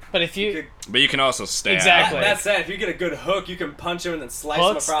point. you could- But if you, could- But you can also stab. Exactly. like- That's it. If you get a good hook, you can punch him and then slice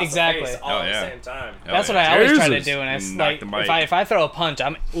Hooks, him across exactly. the face all Oh, at yeah. the same time. Hell that's what yeah. I always try to Jesus. do, and it's Knock like the mic. if I throw a punch,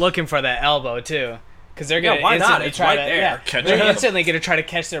 I'm looking for that elbow too, because they're Yeah, gonna why not? instantly It's try right to there. yeah, Catch they're it. instantly gonna try to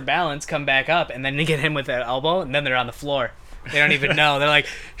catch their balance, come back up, and then they get him with that elbow, and then they're on the floor. They don't even know. They're like,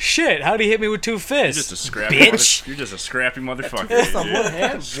 "Shit, how'd he hit me with two You're fists?" just a scrappy. Bitch. You're just a scrappy motherfucker. Fist on dude. one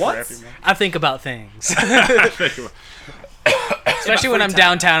hand. What? Scrappy I think about things, motherfucker. especially when I'm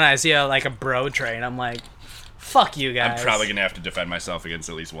downtown. And I see a bro train. I'm like, "Fuck you guys." I'm probably gonna have to defend myself against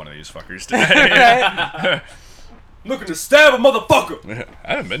at least one of these fuckers today. Looking to stab a motherfucker.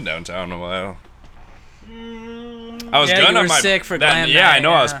 I haven't been downtown in a while. I was Yeah, you gonna were my sick for that, glam Yeah, I night,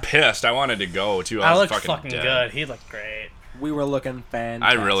 know. I was yeah. pissed. I wanted to go too. I was looked fucking dead. good. He looked great. We were looking I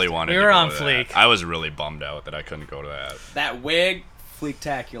fantastic. really wanted. We to were go on to fleek. That. I was really bummed out that I couldn't go to that. That wig,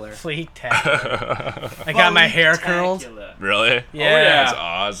 fleektacular. Fleek tag. I got my hair curled. Really? Yeah. That's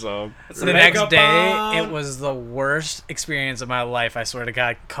awesome. The next Makeup day, on. it was the worst experience of my life. I swear to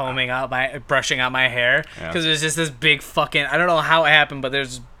God, brushing out my hair, Yeah. because there's just this big fucking. I don't know how it happened, but there's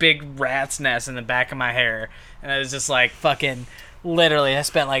this big rat's nest in the back of my hair, and it was just like fucking. Literally, I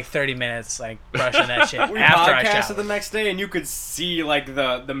spent like 30 minutes like brushing that shit We after I podcasted showered. the next day, and you could see like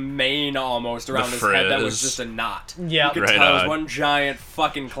the mane almost around The his head that was frizz. just a knot. Yeah. you could Right tell it was on. one giant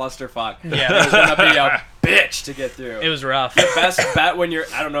fucking clusterfuck. Yeah. it was gonna be a bitch to get through. It was rough. Best bet when you're.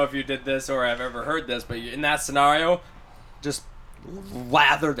 I don't know if you did this or I've ever heard this, but in that scenario, just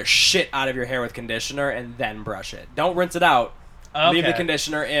lather the shit out of your hair with conditioner and then brush it. Don't rinse it out. Leave the Okay.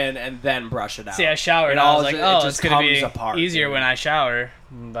 conditioner in and then brush it out. See, I showered. It and I all was like, ju- it "Oh, just it's gonna be comes apart, easier dude. when I shower,"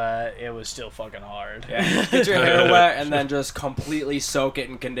 but it was still fucking hard. Yeah. Get your hair wet and then just completely soak it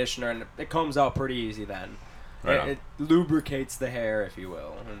in conditioner, and it comes out pretty easy then. Right on. It lubricates the hair, if you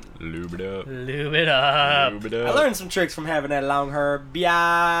will. And Lube it up. Lube it up. Lube it I up. learned some tricks from having that long hair,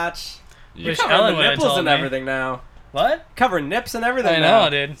 biatch. You're Wish covering Ellen the would've nipples told and me. everything now. What? Covering nips and everything I now. know,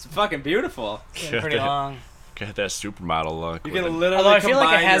 dude. It's fucking beautiful. Getting pretty long. Get that supermodel look. You with can it. literally Although I feel like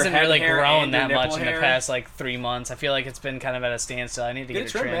combine it your hasn't head really hair grown and your that nipple much in the hair. past like 3 months. I feel like it's been kind of at a standstill. I need to Get get it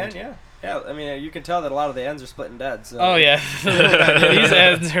it trimmed, trimmed. man. Yeah. Yeah, I mean, you can tell that a lot of the ends are splitting dead. So Oh yeah, these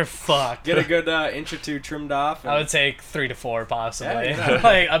ends are fucked. Get a good inch or two trimmed off. I would say 3 to 4 possibly. Yeah,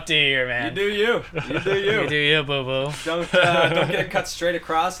 Like up to here, You man. do you. You do you. You do you, boo boo. Don't get it cut straight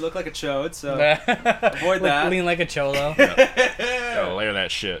across. You look like a chode, so avoid that. Lean like a cholo. Gotta layer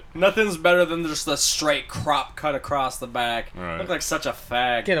that shit. Nothing's better than just the straight crop cut across the back. Right. Look like such a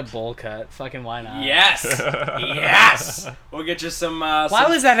fag. Get a bowl cut. Fucking why not? Yes, yes. We'll get you some. Why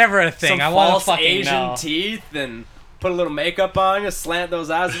some, was that ever a thing? some I want false to fucking Asian know. teeth and put a little makeup on you, slant those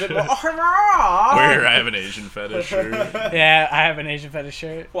eyes a bit more. Where I have an Asian fetish shirt. Yeah, I have an Asian fetish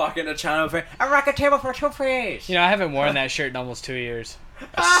shirt. Walk into China and I rock a table for 2 please. You know, I haven't worn that shirt in almost 2 years.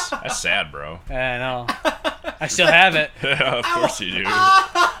 That's sad, bro. I know. I still have it. Of course you do.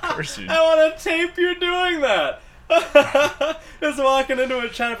 Of course you do. I want to tape you doing that. Just walking into a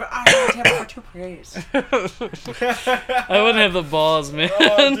China for I rock a table for 2 please. I wouldn't have the balls, man.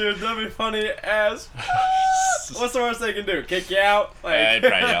 Oh, dude, that'd be funny as. What's the worst they can do? Kick you out? I'd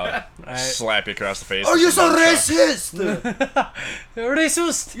Like, probably yell. Slap you across the face. oh, with you're some so nunchuck. racist!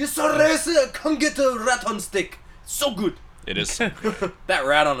 Racist. You're so racist! Come get a rat on stick. So good. It is. That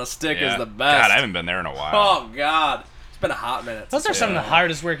rat on a stick Yeah. is the best. God, I haven't been there in a while. Oh, God. It's been a hot minute. Those are some of the Yeah.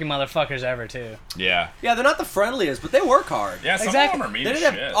 hardest working motherfuckers ever, too. Yeah. Yeah, they're not the friendliest, but they work hard. Yeah, some Exactly. of them are mean They as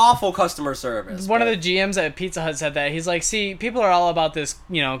didn't shit. have awful customer service. One of but- the GMs at Pizza Hut said that. He's like, see, people are all about this,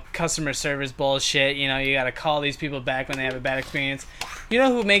 you know, customer service bullshit. You know, you gotta call these people back when they have a bad experience. You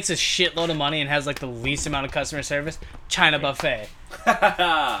know who makes a shitload of money and has, like, the least amount of customer service? China Buffet.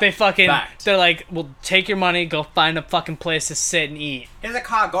 They fucking, Fact. they're like, well, take your money, go find a fucking place to sit and eat. Here's a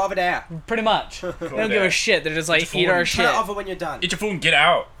car, go over there. Pretty much. They don't give a there. shit. They're just like, Turn eat our it shit. Turn it over when you're done. Eat your food and get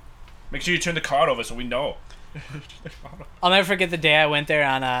out. Make sure you turn the card over so we know. I'll never forget the day I went there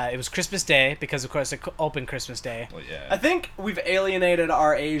on, it was Christmas Day, because, of course, it opened Christmas Day. Well, I yeah. think we've alienated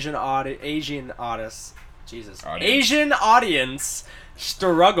our Asian audience. Jesus. Audience. Asian audience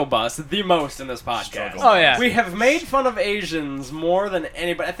struggle bus the most in this podcast. Struggle Oh, yeah. We have made fun of Asians more than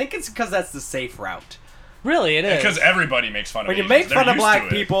anybody. I think it's because that's the safe route. Really, it is. Because everybody makes fun of When you Asians. make They're fun of used black to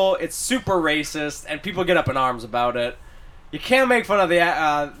it. people, it's super racist, and people get up in arms about it. You can't make fun of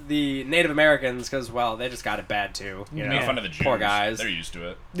the Native Americans because, well, they just got it bad too. You know, Make fun of the Jews. poor guys. They're used to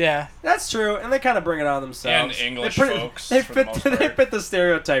it. Yeah. That's true, and they kind of bring it on themselves. And English They folks, They for the fit. most They part. fit the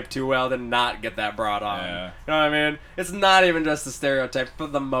stereotype too well to not get that brought on. Yeah. You know what I mean? It's not even just the stereotype for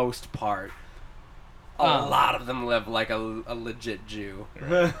the most part. A lot of them live like a legit Jew.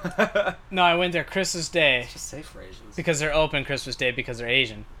 No, I went there Christmas Day Just safe for Asians. because they're open Christmas Day because they're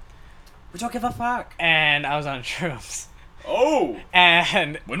Asian. We don't give a fuck. And I was on shrooms. Oh.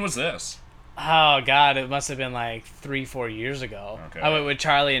 And When was this? oh god, it must have been like 3-4 years ago. Okay. I went with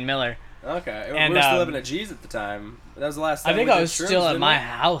Charlie and Miller. Okay. And, we were still um, living at G's at the time. That was the last time I think we I did was shrooms, still at didn't my we?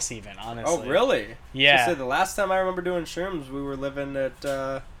 house even, honestly. Oh, really? Yeah. So the last time I remember doing shrooms, we were living at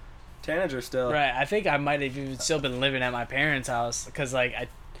Tanager still. Right. I think I might have even still been living at my parents' house because like I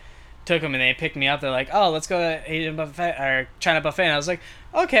took them and they picked me up. They're like, "Oh, let's go to Asian buffet or China buffet." And I was like,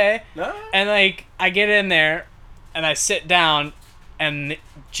 "Okay." No? And like I get in there and I sit down and it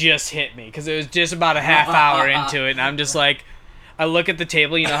just hit me because it was just about a half hour into it and I'm just like I look at the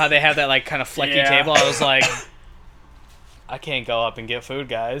table, you know how they have that like kind of flecky Yeah. table. I was like I can't go up and get food,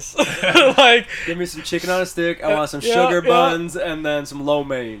 guys. Like Give me some chicken on a stick. I want some Yeah, sugar yeah. buns and then some lo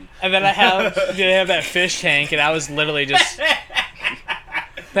mein. and then they have that fish tank and I was literally just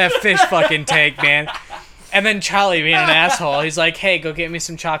that fish fucking tank, man. And then Charlie being an asshole, he's like, "Hey, go get me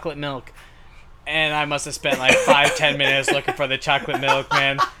some chocolate milk." And I must have spent like 5-10 minutes looking for the chocolate milk,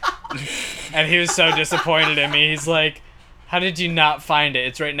 man. And he was so disappointed in me. He's like, "How did you not find it?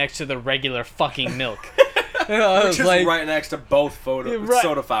 It's right next to the regular fucking milk." And I Which was is like, right next to both Right.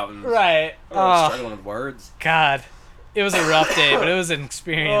 soda fountains. right. Oh, Oh, struggling with words. God. It was a rough day, but it was an Oh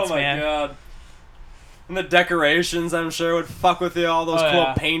experience, my man. god. And the decorations, I'm sure, would fuck with you. All those Oh, cool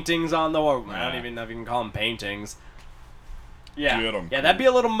yeah. paintings on the wall. I don't Yeah. even know if you can call them paintings. Yeah. Get 'em. Yeah, that'd be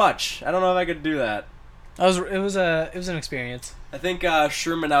a little much. I don't know if I could do that. It was an experience. I think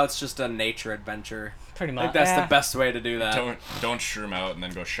shrooming out's just a nature adventure. Pretty I much. think that's Yeah. the best way to do that. Don't shroom out and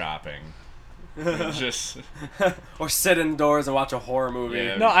then go shopping. Just Or sit indoors and watch a horror movie.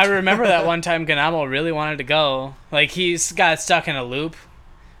 Yeah. No, I remember that one time Ganamo really wanted to go. Like he's got stuck in a loop,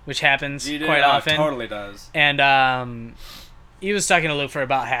 which happens You did? quite Oh, it often. totally does. And he was stuck in a loop for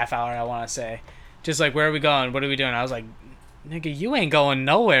about half hour, I want to say. Just like, where are we going? What are we doing? I was like, nigga, you ain't going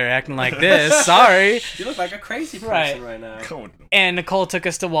nowhere acting like this. Sorry. You look like a crazy person right now. And Nicole took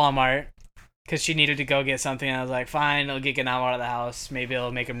us to Walmart because she needed to go get something. And I was like, fine, I'll get Ganao out of the house. Maybe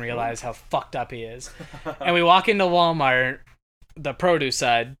it'll make him realize how fucked up he is. And we walk into Walmart, the produce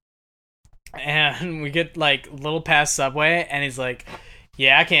side, and we get like a little past Subway, and he's like,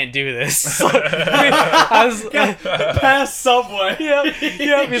 yeah, I can't do this. I was Past Subway.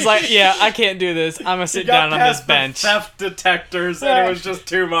 Yep. He's like, yeah, I can't do this. I'm gonna sit down on this bench. Theft detectors, and it was just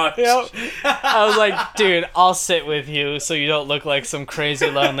too much. Yep. I was like, dude, I'll sit with you so you don't look like some crazy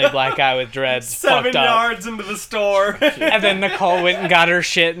lonely black guy with dreads. 7 fucked up. yards into the store. And then Nicole went and got her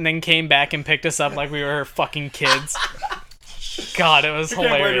shit and then came back and picked us up like we were her fucking kids. God, it was I can't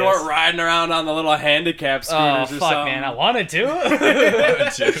believe hilarious. you weren't riding around on the little handicap Oh, scooters or fuck, something. man. I wanted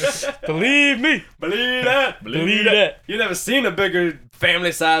to. Believe me. Believe that. Believe that. You never seen a bigger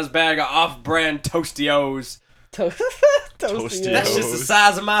family-sized bag of off-brand Tostios. Toasty. That's just the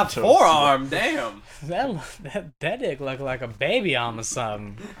size of my forearm. Damn. That dick looked like a baby arm or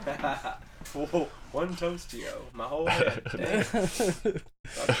something. Whoa, one Tostio. My whole head. Damn.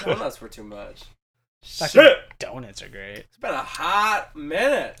 Donuts were too much. Shit. Donuts are great. It's been a hot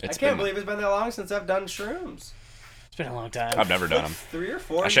minute. I It's can't been- believe it's been that long since I've done shrooms. It's been a long time. I've never done them. 3 or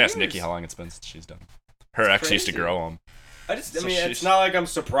 4 I should ask years. Nikki how long it's been since she's done 'em. Her ex used to crazy. grow them. I So mean, she's- it's not like I'm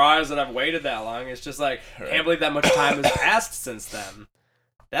surprised that I've waited that long. It's just like, I can't believe that much time has passed since then.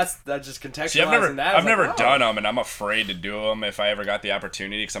 That's just contextualizing See, I've that. never like, done them, and I'm afraid to do them if I ever got the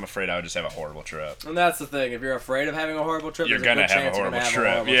opportunity, because I'm afraid I would just have a horrible trip. And that's the thing. If you're afraid of having a horrible trip, You're there's gonna a good have a chance you're horrible gonna have trip.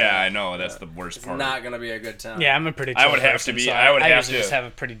 a horrible Yeah, trip. I know. That's the worst It's part. not gonna be a good time. Yeah, I'm a pretty I chill would have person, to be- so I would have usually to- just have a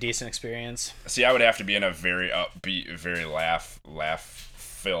pretty decent experience. See, I would have to be in a very upbeat, very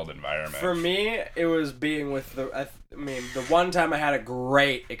laugh-filled environment. For me, it was being with the one time I had a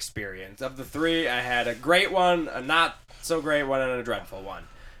great experience. Of the 3, I had a great one, a not so great one, and a dreadful one.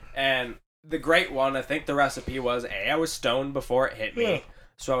 And the great one, I think the recipe was, I was stoned before it hit me.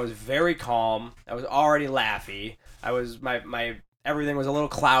 So I was very calm. I was already laughy. I was, my everything was a little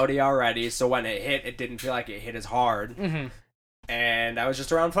cloudy already, so when it hit, it didn't feel like it hit as hard. Mm-hmm. And I was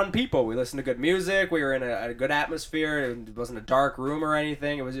just around fun people. We listened to good music. We were in a good atmosphere. It wasn't a dark room or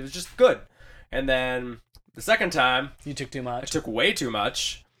anything. It was just good. And then the second time, You took too I much. took way too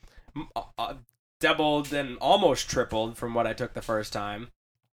much. Doubled and almost tripled from what I took the first time.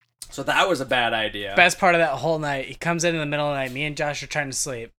 So that was a bad idea. Best part of that whole night, he comes in the middle of the night. Me and Josh are trying to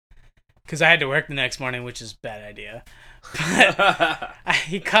sleep because I had to work the next morning, which is a bad idea. But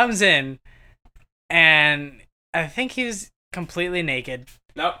he comes in, and I think he's completely naked.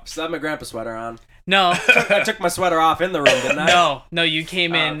 Nope, still have my grandpa sweater on. No, I took my sweater off in the room, didn't I? no, you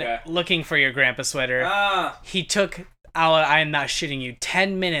came in okay. looking for your grandpa sweater. Ah, He took, I'm not shitting you,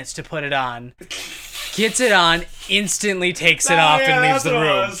 10 minutes to put it on. Gets it on, instantly takes it off and leaves the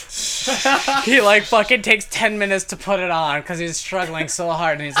room. He like fucking takes 10 minutes to put it on because he's struggling so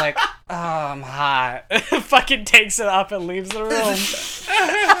hard, and he's like, oh, I'm hot. Fucking takes it off and leaves the room.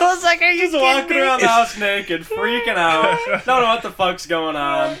 I was like, are you Just kidding walking me? around the house naked, freaking out. Don't know what the fuck's going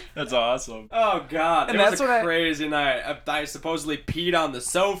on. That's awesome. Oh god, And it was that's a what I- crazy night. I supposedly peed on the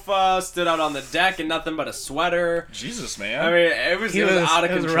sofa, stood out on the deck in nothing but a sweater. Jesus, man. I mean, it was out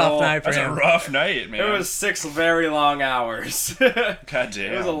of it was a control. rough night for That's a him. rough night, man. It was 6 very long hours. God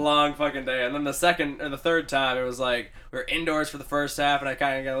damn. It was a long fucking day. And then the third time, it was like we were indoors for the first half, and I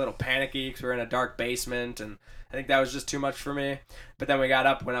kind of got a little panicky because we were in a dark basement, and I think that was just too much for me. But then we got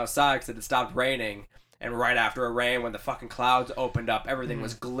up, went outside because it had stopped raining, and right after it rained, when the fucking clouds opened up, everything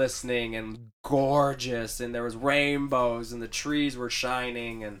was glistening and gorgeous, and there was rainbows, and the trees were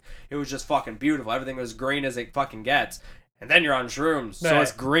shining, and it was just fucking beautiful. Everything was green as it fucking gets. And then you're on shrooms, so Right.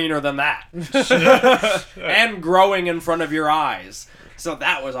 it's greener than that. And growing in front of your eyes. So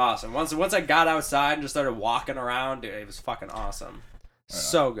that was awesome. Once I got outside and just started walking around, dude, it was fucking awesome.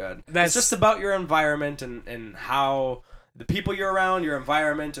 So good. That's- It's just about your environment and how the people you're around, your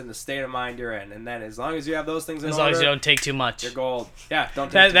environment, and the state of mind you're in. And then as long as you have those things in As order, long as you don't take too much. you're gold. Yeah,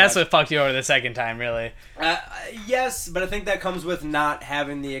 don't take too That's much. what fucked you over the second time, really. Yes, but I think that comes with not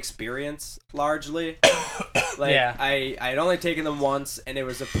having the experience largely. Like Yeah. I had only taken them once, and it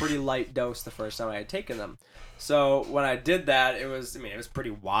was a pretty light dose the first time I had taken them. So when I did that, it was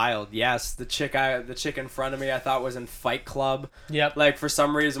pretty wild. Yes, the chick in front of me I thought was in Fight Club. Yep. Like for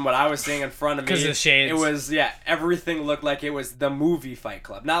some reason, what I was seeing in front of me, 'Cause of the shades. it was everything looked like it was the movie Fight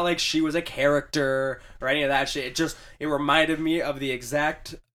Club. Not like she was a character or any of that shit. It reminded me of the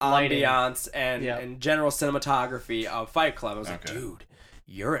exact Lighting. ambiance and Yep. and general cinematography of Fight Club. I was like, Okay. dude,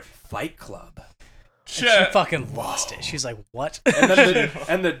 you're in Fight Club. She Shit. fucking lost it. She's like, what?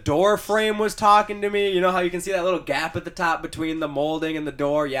 And the door frame was talking to me. You know how you can see that little gap at the top between the molding and the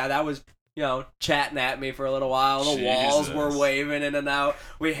door? Yeah, that was, chatting at me for a little while. The walls were Jesus. waving in and out.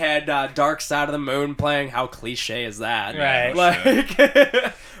 We had Dark Side of the Moon playing. How cliche is that? Right. Like,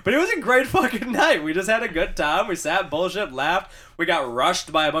 but it was a great fucking night. We just had a good time. We sat, bullshit, laughed. We got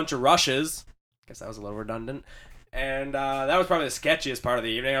rushed by a bunch of rushes. Guess that was a little redundant. And that was probably the sketchiest part of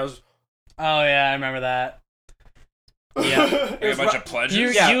the evening. I was... Oh, yeah, I remember that. Yeah. Like a bunch of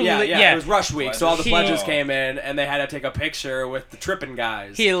pledges. Yeah. It was rush week, so all the Pledges. pledges Oh. came in, and they had to take a picture with the tripping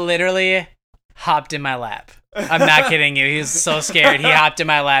guys. He literally hopped in my lap. I'm not kidding you. He was so scared. He hopped in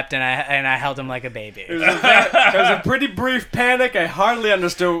my lap, and I held him like a baby. It was a pretty brief panic. I hardly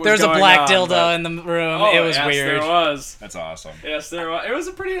understood what There was was a going black on, dildo but- in the room. Oh, it was yes, weird. there was. That's awesome. Yes, there was. It was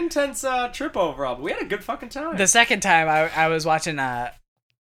a pretty intense trip overall, but we had a good fucking time. The second time I was watching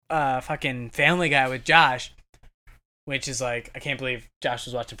fucking Family Guy with Josh, which is like, I can't believe Josh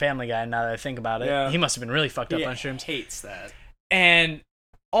was watching Family Guy now that I think about it. Yeah. He must have been really fucked up He on shrooms. hates that. And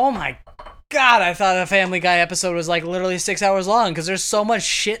oh my god, I thought a Family Guy episode was like literally 6 hours long because there's so much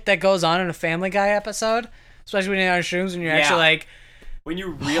shit that goes on in a Family Guy episode, especially when you're on shrooms and you're actually like, When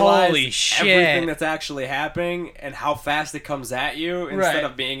you realize Holy shit. everything that's actually happening and how fast it comes at you, instead Right.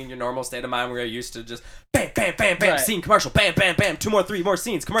 of being in your normal state of mind where you're used to just bam, bam, bam, bam, Right. scene, commercial, bam, bam, bam, three more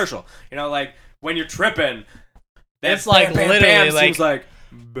scenes, commercial. You know, like when you're tripping, that It's like bam, bam, literally bam like- seems like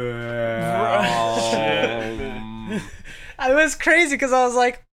bam. I was crazy because I was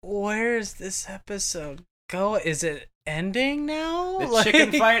like, where's this episode go? Is it ending now? The Like-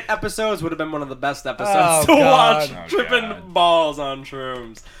 chicken fight episodes would have been one of the best episodes Oh, to God. watch. Oh, Tripping God. balls on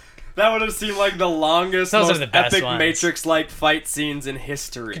shrooms. That would have seemed like the longest, Those are most the best epic ones. Matrix-like fight scenes in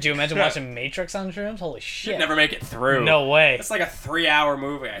history. Could you imagine watching Matrix on shrooms? Holy You'd shit. never make it through. No way. It's like a 3-hour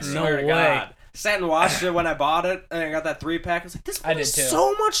movie, I swear to way. God. Sat and watched it when I bought it, and I got that 3-pack. I was like, this I movie's did too.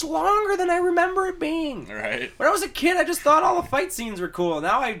 so much longer than I remember it being. Right. When I was a kid, I just thought all the fight scenes were cool.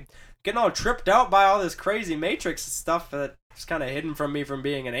 Now I'm getting all tripped out by all this crazy Matrix stuff that's kind of hidden from me from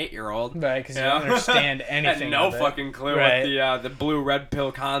being an 8-year-old. Right, because you Yeah. don't understand I anything. had no of it. fucking clue Right. what the blue-red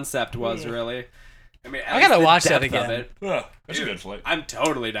pill concept was, really. I mean, at I gotta least the watch that depth of again. it. Ugh, that's a good flick. I'm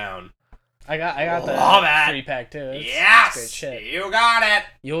totally down. I got the Love it. 3-pack too. It's Yes! great shit. You got it!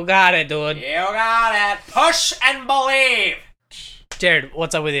 You got it, dude. You got it! Push and believe! Jared,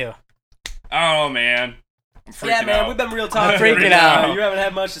 what's up with you? Oh man, I'm freaking Yeah, man, out. we've been real talking. I'm freaking out. You haven't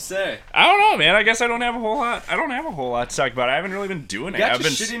had much to say. I don't know, man. I guess I don't have a whole lot. I don't have a whole lot to talk about. I haven't really been doing You it. got I've your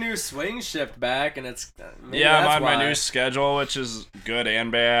been shitty new swing shift back, and it's maybe yeah, I'm that's on why. my new schedule, which is good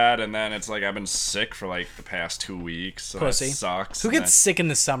and bad. And then it's like I've been sick for like the past 2 weeks, so Pussy. that sucks. Who And gets sick in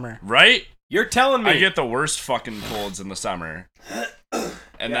the summer? then- right? You're telling me. I get the worst fucking colds in the summer.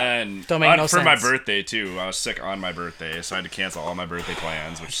 And then Don't make no for my sense. birthday too. I was sick on my birthday, so I had to cancel all my birthday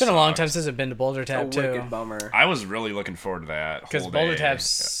plans. Which It's been a long sucked. time since I've been to Boulder a Tap too. wicked bummer. I was really looking forward to that 'Cause whole Boulder day. Tap's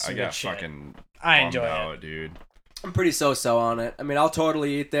some I good got shit. fucking I bummed enjoy it. out, dude. I'm pretty so-so on it. I mean, I'll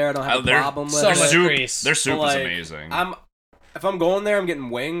totally eat there. I don't have a Their- problem with so it. much soup, grease. their soup But, is like, amazing. If I'm going there, I'm getting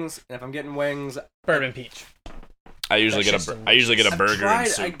wings. And if I'm getting wings, Bourbon peach. I usually That's get just I usually get a I've burger and tried,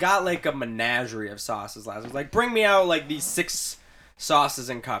 soup. I got like a menagerie of sauces last week. Like, bring me out like these 6 sauces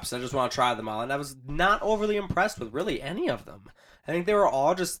in cups. I just want to try them all. And I was not overly impressed with really any of them. I think they were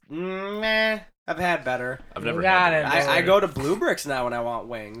all just, meh. I've had better. I've never got had it, those. I go to Blue Bricks now when I want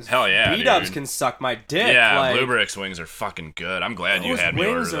wings. Hell yeah, B-dubs dude. can suck my dick. Yeah, like, Blue Bricks wings are fucking good. I'm glad you those had me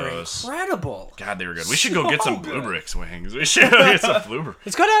order wings are those. incredible. God, they were good. We should go get So some Blue good. Bricks wings. We should go get some Blue Bricks.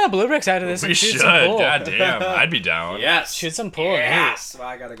 Let's go down to Blue Bricks after this We and shoot should. some pool. God damn, I'd be down. Yes. Shoot some pool. Yes. Well,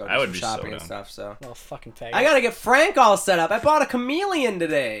 I gotta go do I would some be so shopping and down. stuff, so. Little fucking faggot. I gotta get Frank all set up. I bought a chameleon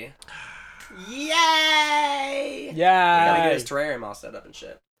today. Yay! I Yeah. gotta get his terrarium all set up and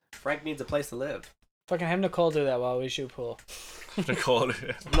shit. Frank needs a place to live. Fucking have Nicole do that while we shoot pool. Nicole.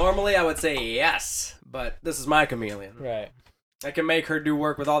 Normally I would say yes, but this is my chameleon. Right. I can make her do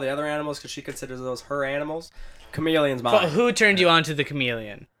work with all the other animals because she considers those her animals. Chameleon's But mine. who turned you on to the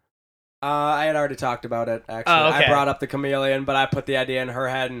chameleon? I had already talked about it, actually. Oh, okay. I brought up the chameleon, but I put the idea in her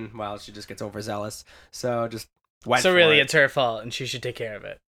head, and, well, she just gets overzealous. So just went So for really, it. it's her fault, and she should take care of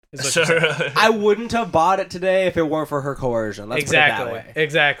it. Is what you're saying. I wouldn't have bought it today if it weren't for her coercion. Let's put it that Exactly. way.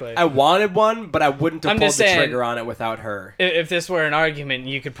 Exactly. I wanted one, but I wouldn't have I'm pulled just the saying- trigger on it without her. If this were an argument,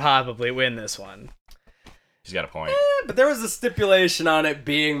 you could probably win this one. He's got a point. But there was a stipulation on it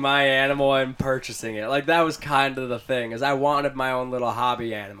being my animal and purchasing it. Like, that was kind of the thing, is I wanted my own little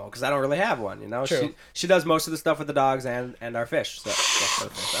hobby animal, because I don't really have one, you know? True. She does most of the stuff with the dogs and our fish. So, that's her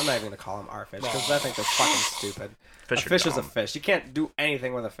fish. I'm not even going to call them our fish, because I think they're fucking stupid. Fish A are fish is a dumb. fish. You can't do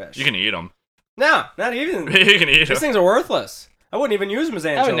anything with a fish. You can eat them. No, not even. You can eat These them. things are worthless. I wouldn't even use them as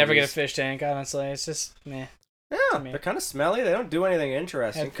I anchovies. would never get a fish tank, honestly. It's just meh. Yeah, me. they're kind of smelly. They don't do anything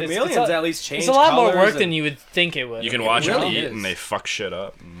interesting. It's- it's Chameleons a- at least change It's a lot more colors work than and- you would think it would. You can watch them really eat is. and they fuck shit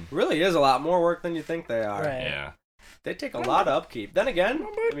up. Really is a lot more work than you think they are. Right. Yeah. They take a lot of upkeep. Then again,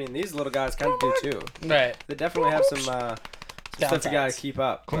 I mean, these little guys kind of do too. Right. They definitely have some stuff you gotta Downsides. keep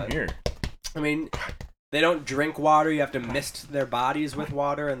up. Come but- here. I mean, they don't drink water. You have to mist their bodies with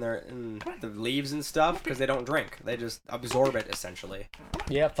water and the leaves and stuff because they don't drink. They just absorb it essentially.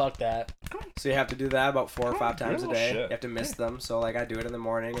 Yeah, fuck that. So you have to do that about 4 or 5 times a Oh, day. shit. You have to mist them. So like I do it in the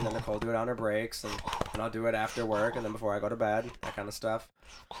morning, and then Nicole do it on her breaks, and I'll do it after work, and then before I go to bed, that kind of stuff.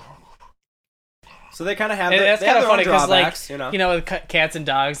 So they kind of have And their, that's they have kind of their own funny because, drawbacks, like, with cats and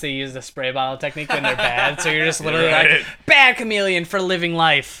dogs, they use the spray bottle technique when they're bad. So you're just literally Right. like, bad chameleon for living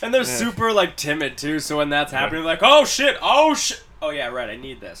life. And they're super like timid too. So when that's happening, they're like, oh shit, oh shit. Oh yeah, right. I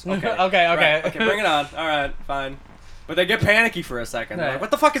need this. Okay. Okay, okay. Right, okay, bring it on. All right, fine. But they get panicky for a second. They're Right. like,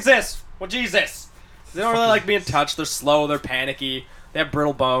 what the fuck is this? What Jesus? They don't really like being touched. They're slow. They're panicky. They have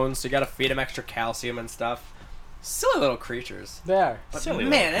brittle bones, so you gotta feed them extra calcium and stuff. Silly little creatures. They are. But Silly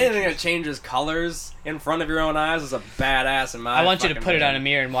man, little anything that changes colors in front of your own eyes is a badass in my I want you to fucking put it on a opinion.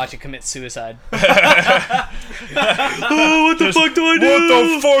 mirror and watch it commit suicide. Oh, what the fuck do I do? What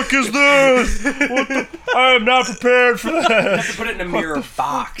the fuck is this? I am not prepared for You that. have to put it in a mirror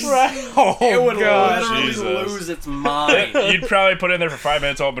box. Oh, It would God. literally Jesus. lose its mind. You'd probably put it in there for 5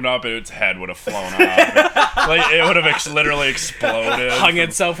 minutes, open up, and its head would have flown off. Like, it would have literally exploded. Hung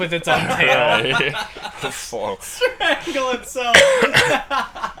itself with its own tail. Flow. Strangle itself.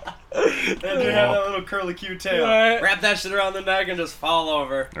 And you have that little curly Q tail. Right. Wrap that shit around the neck and just fall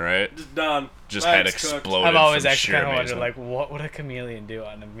over. Right? Just done. Just Right, had it's cooked. exploded. I've always from actually sheer kind of wondered, amazement. like, what would a chameleon do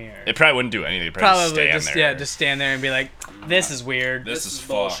on a mirror? It probably wouldn't do anything. It'd probably, Probably stand just there. just stand there and be like, this is weird. This This is is fucked.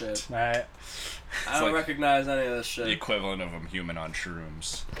 bullshit. Right. I don't like- recognize any of this The shit. equivalent of a human on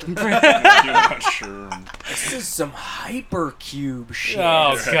shrooms. Human on shrooms. This is some hypercube shit.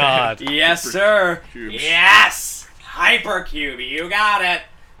 Oh God. Yes, sir. Hypercubes. Yes. Hypercube. You got it.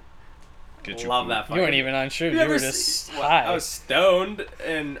 Get your Love poop. that fucking. You weren't even on shrooms. You You ever were see- just well, high. I was stoned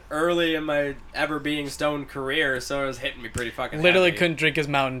and early in my ever being stoned career, so it was hitting me pretty fucking Literally heavy. couldn't drink his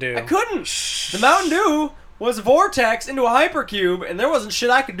Mountain Dew. I couldn't. The Mountain Dew was a vortex into a hypercube, and there wasn't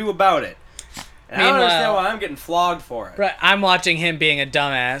shit I could do about it. And I don't understand Meanwhile- why I'm getting flogged for it. Right, I'm watching him being a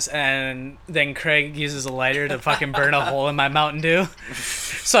dumbass, and then Craig uses a lighter to fucking burn a hole in my Mountain Dew.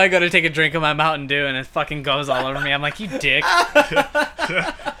 So I go to take a drink of my Mountain Dew, and it fucking goes all over me. I'm like, you dick.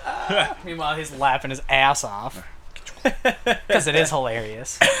 Meanwhile, he's laughing his ass off. Because it is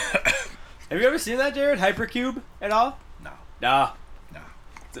hilarious. Have you ever seen that, Jared? Hypercube at all? No. No. No.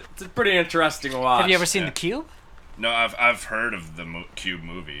 It's a pretty interesting watch. Have you ever seen Yeah. The Cube? No, I've heard of the Cube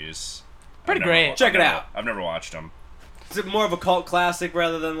movies. Pretty I've never- great. I've Check it never- out. I've never watched them. Is it more of a cult classic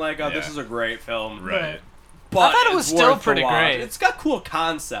rather than like, oh, this Yeah. is a great film? Right. But I thought it it's was still worth the pretty watch. great. It's got cool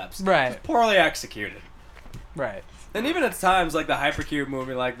concepts. Right. It's poorly executed. Right. And even at times, like the Hypercube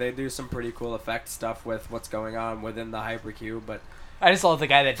movie, like they do some pretty cool effect stuff with what's going on within the Hypercube, but I just love the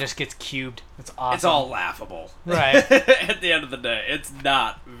guy that just gets cubed. It's awesome. it's all laughable. Right. At the end of the day, it's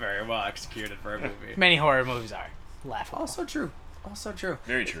not very well executed for a movie. Many horror movies are laughable. Also true. Also true.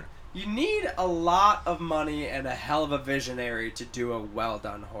 Very true. You need a lot of money and a hell of a visionary to do a well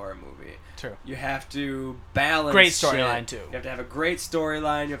done horror movie. True. You have to balance Great shit. storyline, too. You have to have a great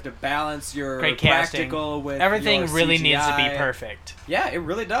storyline. You have to balance your Great casting. practical with Everything your really needs to be CGI. perfect. Yeah, it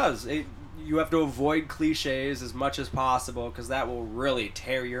really does. You have to avoid cliches as much as possible because that will really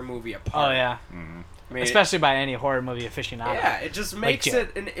tear your movie apart. Oh yeah. I mean, Especially by any horror movie aficionado. yeah, it just makes Joe.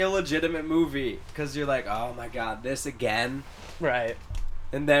 it an illegitimate movie because you're like, oh my god, this again. Right.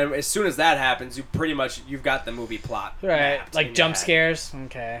 And then as soon as that happens, you've got the movie plot. Right. mapped Like in jump your head. scares.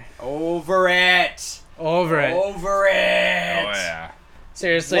 Okay. Over it. Over it. Over it. Oh yeah.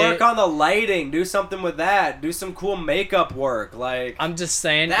 Seriously. Work on the lighting. Do something with that. Do some cool makeup work. Like I'm just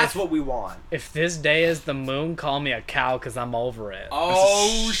saying. that's if, what we want. if this day is the moon, call me a cow because I'm over it.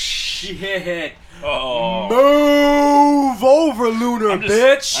 Oh shit! Oh. Move over, lunar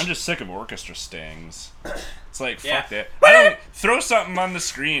bitch. I'm just sick of orchestra stings. It's like, Yeah. fuck that. I don't throw something on the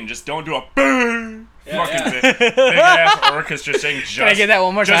screen. Just don't do a boom. Fucking big ass orchestra sting. Just, Can I get that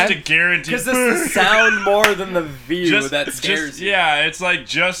one more just time? to guarantee. Because it's the sound more than the view that scares just, you. Yeah, it's like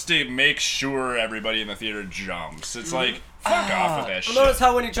just to make sure everybody in the theater jumps. It's like, fuck off with that shit. Notice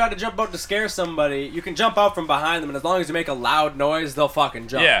how when you try to jump out to scare somebody, you can jump out from behind them, and as long as you make a loud noise, they'll fucking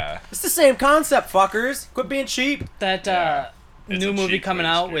jump. Yeah. It's the same concept, fuckers. Quit being cheap. That Yeah. It's new a movie cheap coming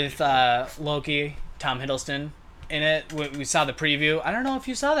way to out scare with Loki, Tom Hiddleston, in it. We saw the preview. I don't know if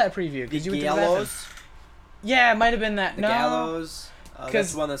you saw that preview. The You went to Gallows. Yeah, it might have been that. The No. Gallows. That's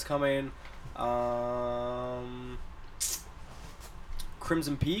 'Cause- the one that's coming.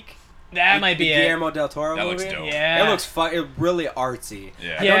 Crimson Peak. That might be the it. Guillermo del Toro That movie. looks dope. Yeah. It looks really artsy.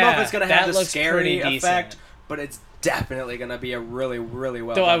 Yeah. I don't know if Yeah, it's gonna that have the looks scary pretty effect, decent. but it's definitely gonna be a really, really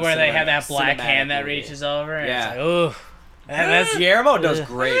well The done one where they have cinematic- that black cinematic hand that movie. reaches over. And Yeah. It's like, ooh. That's Guillermo does Ugh.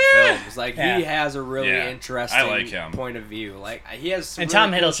 great films. Like Yeah. he has a really Yeah, interesting I like him. point of view. Like he has. Some And really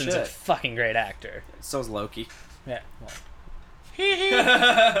Tom cool Hiddleston's a shit. fucking great actor. So's Loki. Yeah. Well.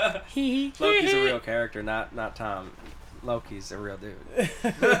 Loki's a real character, not Tom. Loki's a real dude.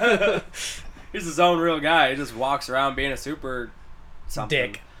 He's his own real guy. He just walks around being a super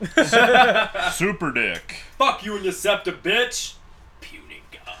something. Dick. Super dick. Fuck you and your septa, bitch. Puny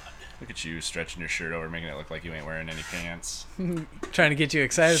god. Look at you stretching your shirt over, making it look like you ain't wearing any pants. Trying to get you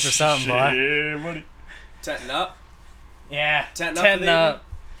excited for something, boy. Shit, buddy. Tenting up. Yeah. Tenting up for the up.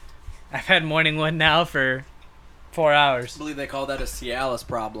 I've had morning wood now for 4 hours. I believe they call that a Cialis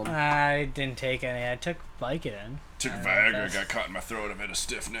problem. I didn't take any. I took Vicodin. Took I Viagra, guess. got caught in my throat. I've had a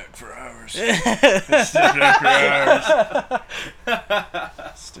stiff neck for hours. Stiff neck for hours.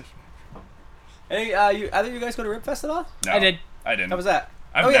 Stiff Hey, either you guys go to Ribfest at all? No, I did. I didn't. How was that?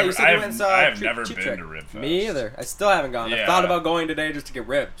 I've oh yeah, never, you said you I've, went and saw I've Cheap- never Cheap been Trick. to Ribfest. Me either. I still haven't gone. I Yeah. thought about going today just to get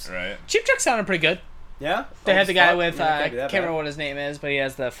ribs. Right. Cheap Trick sounded pretty good. Yeah. They Oh, had the guy fuck. with Yeah, I can't be that can't bad. remember what his name is, but he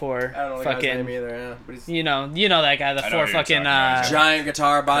has the four I don't know the guy's fucking. name either. Yeah, but he's You know that guy, the I know four who you're fucking. talking about. giant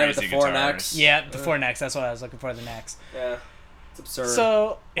guitar body with the Crazy four guitars. necks. Yeah, the four necks. That's what I was looking for. The necks. Yeah. It's absurd.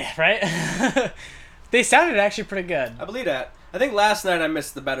 So yeah, right. They sounded actually pretty good. I believe that. I think last night I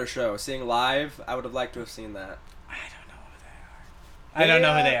missed the better show. Seeing live, I would have liked to have seen that. I don't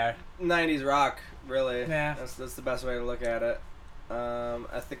know who they are. 90s rock, really. Yeah. That's the best way to look at it.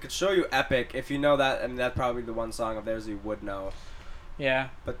 I think could show you Epic if you know that. I mean, that's probably the one song of theirs you would know. Yeah,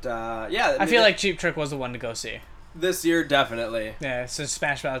 But yeah, I feel like Cheap Trick was the one to go see. this year definitely. Yeah, so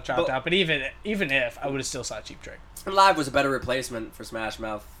Smash Mouth dropped But- out, but even if I would have still saw Cheap Trick. Live was a better replacement for Smash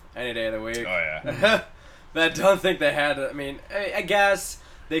Mouth any day of the week. Oh yeah. But I don't think they had. I mean, I guess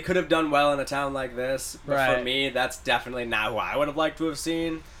they could have done well in a town like this. But for Right. me, that's definitely not who I would have liked to have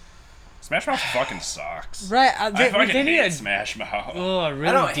seen. Smash Mouth fucking sucks. Right, I they fucking need hate a Smash Mouth. a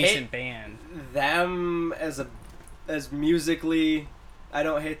really don't decent hate- band. Them as musically, I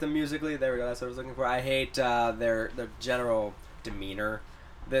don't hate them musically. There we go. That's what I was looking for. I hate their general demeanor.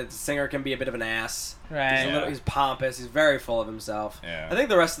 The singer can be a bit of an ass. Right. Yeah. He's pompous. He's very full of himself. Yeah. I think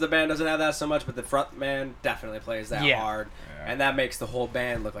the rest of the band doesn't have that so much, but the front man definitely plays that Yeah. hard, Yeah. and that makes the whole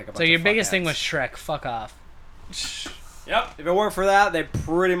band look like a bunch So your of biggest thing fuckheads. was Shrek. Fuck off. Yep. If it weren't for that, they'd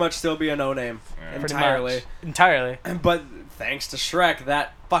pretty much still be a no-name Yeah. Pretty entirely. much. Entirely. But thanks to Shrek,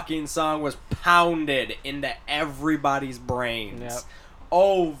 that fucking song was pounded into everybody's brains. Yep.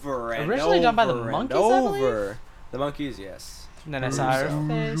 Over and Originally over done by the and Monkees, I believe? over. The Monkees, yes. And then I saw her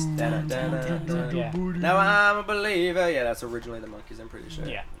face. Da-da-da-da-da. Yeah. Now I'm a believer. Yeah, that's originally the Monkees, I'm pretty sure.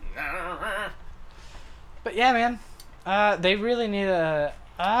 Yeah. But yeah, man. They really need a.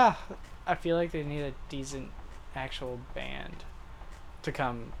 I feel like they need a decent actual band to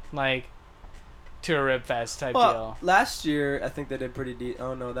come, like, to a Ribfest type Well, deal. last year, I think they did pretty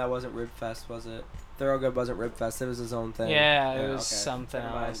Oh, no, that wasn't Ribfest, was it? Thorogood wasn't Ribfest. It was his own thing. Yeah, it was something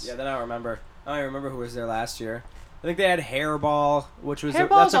Never mind. else. Yeah, then I don't remember. I don't even remember who was there last year. I think they had Hairball, which was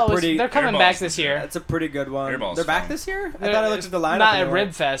Hairball's that's a always. pretty. They're coming Hairball's back this legit. year. That's a pretty good one. Hairball's They're back fun. this year. I thought I looked at the lineup. Not and at they were-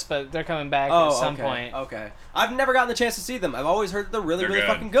 Ribfest, but they're coming back Oh, at some okay. point. Okay. I've never gotten the chance to see them. I've always heard they're really, They're really good.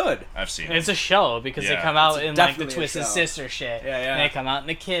 fucking good. I've seen it. It's a show because they Yeah. come out It's in like the definitely a Twisted show. Sister shit. Yeah, yeah. And they come out in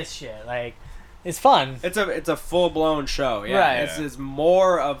the Kiss shit. Like, it's fun. It's a full blown show. Yeah, Right. It's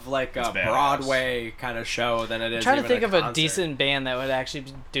more of like a It's badass. Broadway kind of show than it is. I'm trying to even think of a concert. decent band that would actually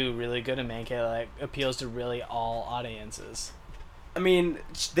do really good and make it like appeals to really all audiences. I mean,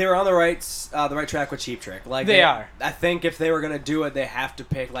 they were on the right track with Cheap Trick. Like They are. I think if they were gonna do it, they have to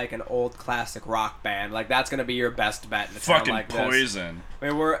pick like an old classic rock band. Like that's gonna be your best bet in a town Fucking like this. Poison. I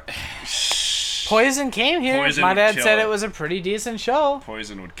mean, we're Poison came here. Poison My would dad kill said it. it was a pretty decent show.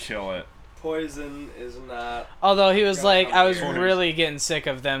 Poison would kill it. Poison is not. Although he was Gotta like, come I was here. really getting sick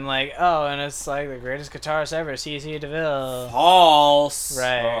of them. Like, oh, and it's like the greatest guitarist ever, C.C. DeVille. False.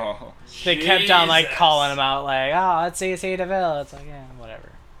 Right. Oh. They kept on like Jesus. calling him out, like, oh, it's C.C. DeVille. It's like, yeah, whatever.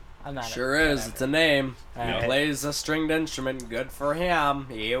 I'm not. Sure is. It's a name. He Alright. plays a stringed instrument. Good for him.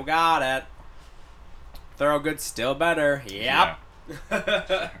 You got it. Thorogood still better. Yep.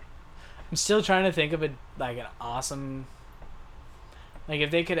 I'm still trying to think of an awesome. Like,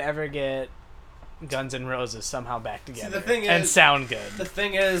 if they could ever get Guns N' Roses somehow back together thing and is- sound good. The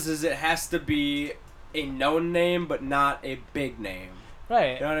thing is it has to be a known name, but not a big name.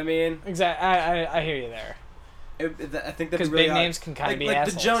 Right. You know what I mean? Exactly. I hear you there. I think that's 'Cause really big odd. names can kinda be like the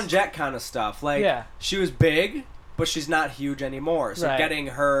assholes. Joan Jett kind of stuff. Like, Yeah. she was big, but she's not huge anymore. So Right. getting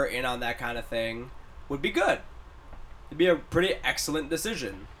her in on that kind of thing would be good. It'd be a pretty excellent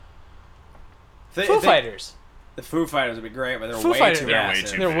decision. Foo Fighters. The Foo Fighters would be great, but they're Foo way Fighters- too They're way massive.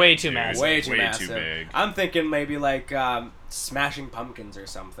 too They're big, way too dude. massive. Way too way massive. too big. I'm thinking maybe like Smashing Pumpkins or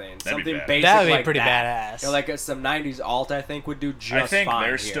something. be Something badass. basic That would be like pretty that. badass. You know, like some 90s alt, I think, would do just I think fine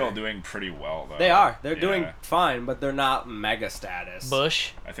they're here. still doing pretty well though. They are. They're Yeah. doing fine, but they're not mega status. Bush.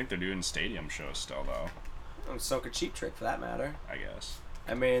 I think they're doing stadium shows still though. And so could Cheap Trick for that matter. I guess.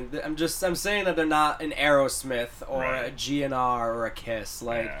 I mean, I'm saying that they're not an Aerosmith or Right. a GNR or a Kiss,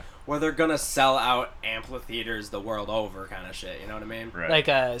 like Yeah. where they're gonna sell out amphitheaters the world over, kind of shit. You know what I mean? Right. Like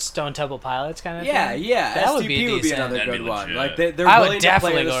a Stone Temple Pilots kind of Yeah, thing? yeah. That STP would be would be decent. another That'd be good one. legit. Like they're I would willing to play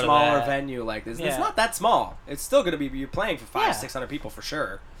definitely in a go to smaller that. venue like this. Yeah. It's not that small. It's still gonna be you're playing for 500-600 people for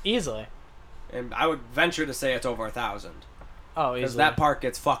sure. Easily. And I would venture to say it's over 1,000 Oh, because easily. that park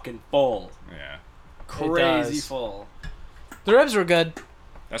gets fucking full, Yeah. crazy does. full. The ribs were good.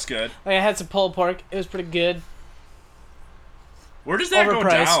 That's good. Like, I had some pulled pork. It was pretty good. Where does that go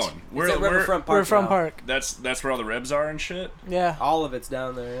Overpriced. down? It's at Riverfront Park. Riverfront now. Park. That's where all the ribs are and shit. Yeah. All of it's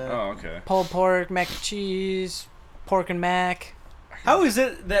down there. Yeah. Oh, okay. Pulled pork, mac and cheese, pork and mac. How is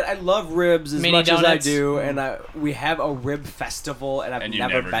it that I love ribs as Mini much as I donuts. do, and we have a rib festival, and I've And you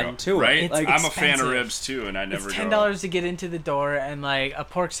never never been go. to right? it. It's Like, I'm a fan expensive. of ribs too, and I never It's go. $10 to get into the door, and like a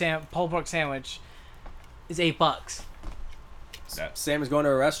pulled pork sandwich is $8. same as going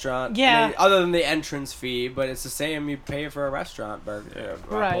to a restaurant. Yeah. I mean, other than the entrance fee, but it's the same you pay for a restaurant burger,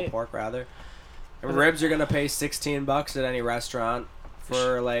 Right. pulled pork rather. And ribs, you're gonna pay $16 at any restaurant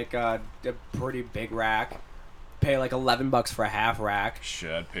for like a pretty big rack. Pay like $11 for a half rack.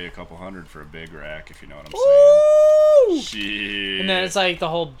 Shit, I'd pay a couple hundred for a big rack if you know what I'm saying. Shit. And then it's like the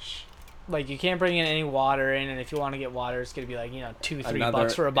whole, like you can't bring in any water in, and if you want to get water, it's gonna be like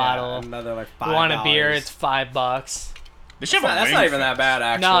 $2-3 for a bottle. Another like If $5. you want a beer, it's $5. They should have a That's wing not even fest. that bad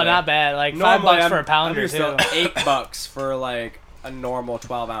actually. No, not bad. Like Normally, $5 for a pound I'm or used to two. $8 for like a normal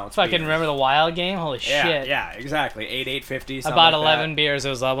 12-ounce. Fucking beer. remember the Wild game? Holy Yeah, shit! yeah, exactly. $8.50. I bought 11 beers. It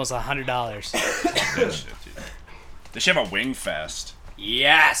was almost $100. That shit, dude. They should have a wing fest.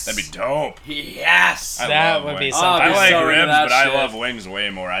 Yes. That'd be dope. Yes. I That love would be wings. something. I like so into ribs, that but I shit. love wings way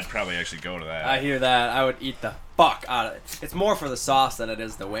more. I'd probably actually go to that. I hear that. I would eat the fuck out of it. It's more for the sauce than it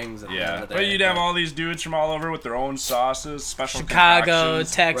is the wings. At the end Yeah, of the but day. you'd have all these dudes from all over with their own sauces, special Chicago,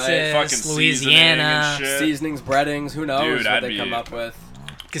 concoctions, Texas, fucking seasoning Louisiana. and shit. seasonings, breadings. Who knows Dude, what I'd they be- come up with?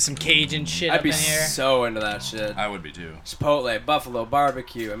 Get some Cajun shit I'd up be in here. so into that shit. I would be too. Chipotle, buffalo,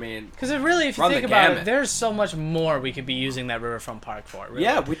 barbecue. I mean, Because really, if you Run think the about gamut. it, there's so much more we could be using that Riverfront Park for. Really.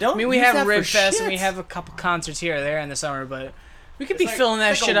 yeah, we don't. I mean, we use have that Rib for Fest and we shit. have a couple concerts here or there in the summer, but we could It's be like- filling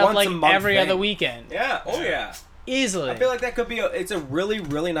that it's like shit a up once like a month every other thing. weekend. Yeah. Oh yeah. Easily. I feel like that could be. It's a really,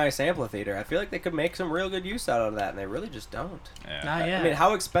 really nice amphitheater. I feel like they could make some real good use out of that, and they really just don't. Yeah. Not yet. I mean,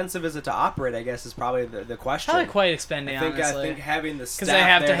 how expensive is it to operate? I guess is probably the question. Probably quite expending, I think honestly. having the staff they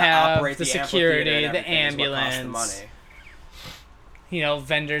have to there have operate the amphitheater security, and the everything is what costs the ambulance. money. You know,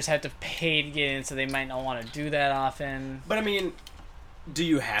 vendors have to pay to get in, so they might not want to do that often. But I mean, do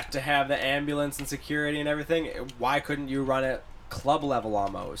you have to have the ambulance and security and everything? Why couldn't you run it club level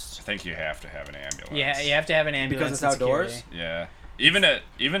almost? I think you have to have an ambulance. Yeah, you have to have an ambulance it's and outdoors? security. Yeah. Even at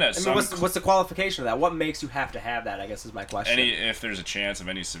I mean, some what's the qualification of that? What makes you have to have that? I guess is my question. if there's a chance of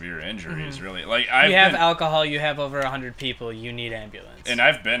any severe injuries, Mm-hmm. really. Like I've You have been, alcohol, you have over 100 people, you need ambulance. and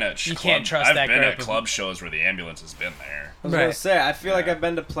I've been at You club, can't trust I've that been group at of- club shows where the ambulance has been there. I was gonna Right. say, I feel like Yeah. I've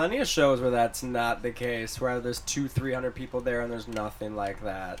been to plenty of shows where that's not the case, where there's 200-300 people there and there's nothing like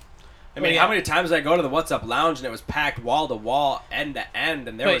that. I mean, Well, yeah. how many times did I go to the What's Up Lounge and it was packed wall to wall, end to end,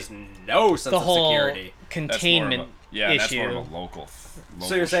 and there But was no sense the of whole security. That's more of containment a, yeah, that's more issue. of a local.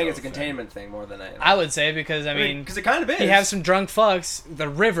 So you're saying it's a show thing. containment thing more than anything? I would say because, I mean, because it kind of is. you have some drunk fucks, the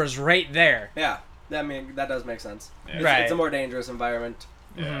river's right there. Yeah, I mean that does make sense. Yeah. It's, Right. it's a more dangerous environment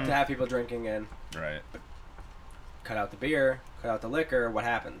Yeah. to have people drinking in. Right. Cut out the beer, cut out the liquor. What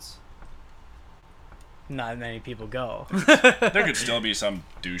happens? Not many people go. There could still be some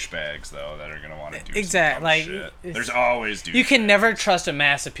douchebags though that are gonna want to do Exact- some dumb like, shit. it's- There's always douchebags. You can never trust a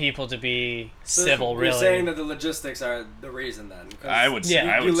mass of people to be civil, You're really. saying that the logistics are the reason then? 'Cause I would say.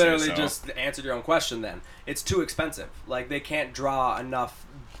 Yeah. I you would literally say so. just answered your own question then. It's too expensive. Like, they can't draw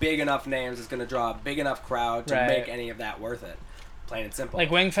big enough names that's going to draw a big enough crowd to Right. make any of that worth it. Plain and simple. Like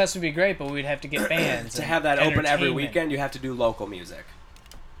Wingfest would be great, but we'd have to get bands. to and have that open every entertainment. weekend, you have to do local music.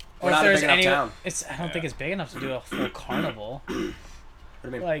 Or We're if not a there's big enough any, town. I don't think Yeah. it's big enough to do a full carnival. What do you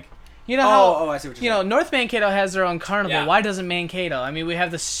mean? Like, You know how Oh, I see what you you're know saying. North Mankato has their own carnival. Yeah. Why doesn't Mankato? I mean, we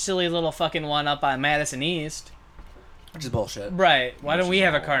have the silly little fucking one up on Madison East. Which is bullshit. Right. Why don't Which we is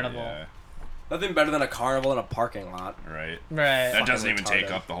have a all- carnival? Yeah, Nothing better than a carnival in a parking lot. right. Right. That doesn't even take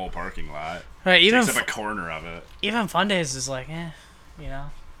retarded. up the whole parking lot. Right. Even Takes up a corner of it. even Fun Days is like, you know.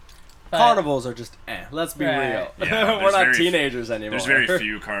 But- Carnivals are just Let's be Right. real. Yeah, We're there's not very- teenagers anymore. There's very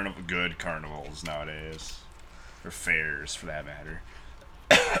few good carnivals nowadays. Or fairs, for that matter.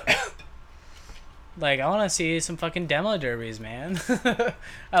 Like, I want to see some fucking demo derbies, man.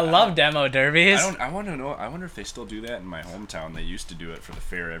 I love demo derbies. I want to know. I wonder if they still do that in my hometown. They used to do it for the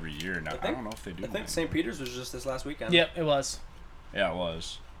fair every year. Now I don't know if they do. I think anymore. St. Peter's was just this last weekend. Yep, it was. Yeah, it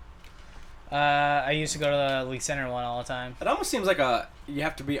was. I used to go to the League Center one all the time. It almost seems like you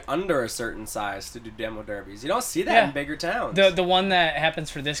have to be under a certain size to do demo derbies. You don't see that Yeah. in bigger towns. The one that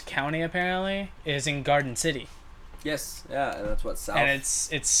happens for this county apparently is in Garden City, Yes, yeah, and that's what South. and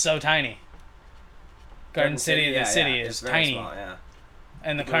it's so tiny. Garden City, the city it's is very tiny, small, yeah.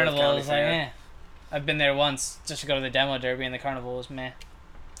 and the Go to the carnival county is like, fair. I've been there once just to go to the demo derby, and the carnival was meh.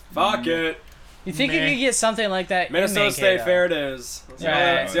 Fuck it. You think Meh. you could get something like that in Minnesota State Mankato? Fair it is. It's the Right.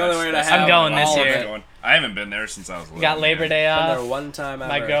 only- it's the only way to That's- have I'm going this all of year. it. I haven't been there since I was little. We got Labor Day Been off. there one time ever.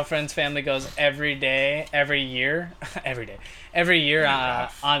 My girlfriend's family goes every day, every year, every year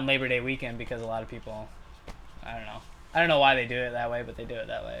rough. on Labor Day weekend because a lot of people, I don't know why they do it that way, but they do it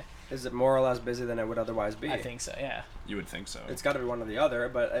that way. Is it more or less busy than it would otherwise be? I think so, yeah. You would think so. It's got to be one or the other,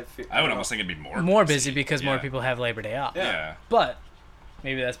 but I would almost think it'd be more. More busy because more Yeah. people have Labor Day off. Yeah. But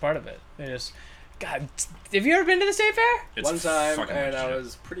maybe that's part of it. They just, God, have you ever been to the State Fair? It's one time, fucking and I legit.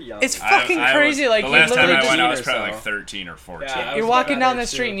 was pretty young. It's fucking crazy, like, the you last time literally I just went, I eat was or probably so. like 13 or 14. Yeah, I You're was walking about down that the age,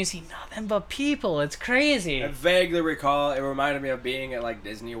 street too. and you see nothing but people. It's crazy. I vaguely recall it reminded me of being at like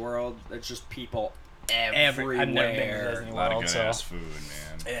Disney World. It's just people everywhere. I've never been to Disney A lot of World, good so. ass food, man.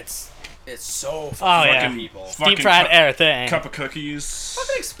 It's so Oh, fucking yeah. people. Fucking Deep fried cup, everything. cup of cookies.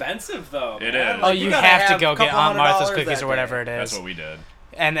 Fucking expensive though. It man. is. Oh, Like, you gotta have to a go get couple Aunt Martha's $100 cookies that or whatever day. it That's is. what we did.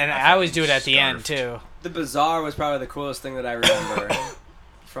 And then I I always do fucking it at the end, starved. too. The bazaar was probably the coolest thing that I remember.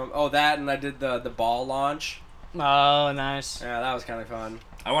 That and I did the ball launch. Oh, nice. Yeah, that was kind of fun.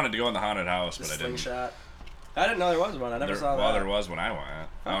 I wanted to go in the haunted house, The but I didn't. slingshot. I didn't know there was one. I never saw that. Well, there was when I went.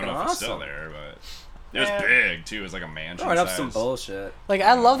 I don't Fucking know if it's still awesome. there, but it was Yeah. big too. It was like a mansion Throwing up size. some bullshit. Like,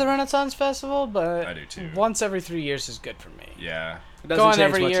 I love the Renaissance Festival, but I do, too. once every 3 years is good for me. Yeah. It doesn't Going change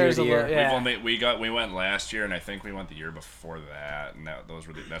every much year is to a year. little- yeah. We went last year, and I think we went the year before that, and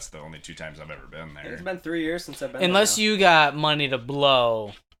that's the only 2 times I've ever been there. It's been 3 years since I've been. Unless there you got money to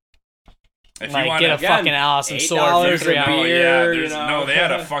blow, If like, you want get a again, fucking awesome sword $8 for a $3. Oh beer, yeah, you know? no, they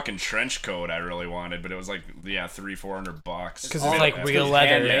had a fucking trench coat I really wanted, but it was like $300-400 'Cause They it's had like that. real now.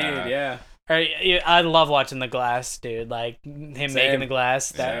 leather. Handmade, yeah. I love watching the glass, dude. Like him making the glass.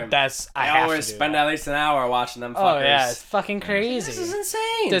 Same. That's I I have always to do spend that. at least an hour watching them Oh fuckers. yeah, it's fucking crazy. This is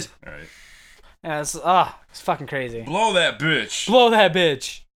insane. Just All right. yeah, it's fucking crazy. Blow that bitch. Blow that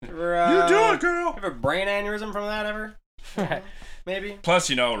bitch. Ever, You do it, girl. Have a brain aneurysm from that ever? Maybe. Plus,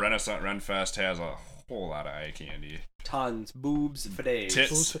 Renaissance Renfest has a whole lot of eye candy. Tons, boobs for days.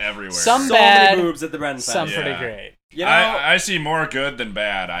 Tits everywhere. Some so bad, many boobs at the Ren Fest. some Yeah. pretty great. You know, I see more good than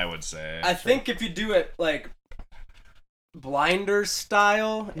bad, I would say. I think if you do it like blinders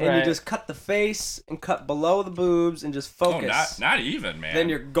style, and you Right. just cut the face and cut below the boobs and just oh, focus, not even, man. then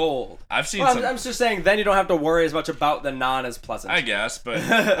you're gold. I've seen Well, some. I'm just saying, then you don't have to worry as much about the non as pleasant. I guess, but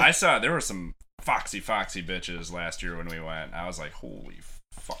I saw there were some foxy bitches last year when we went. I was like, holy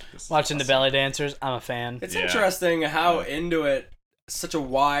fuck! This is Watching the awesome. belly dancers, I'm a fan. It's Yeah. interesting how into it such a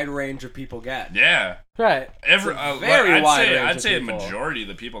wide range of people get. Yeah, Right. every It's a very I'd wide say range I'd of say a people. majority of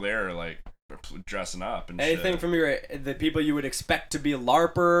the people there are like dressing up and Anything shit. from the people you would expect to be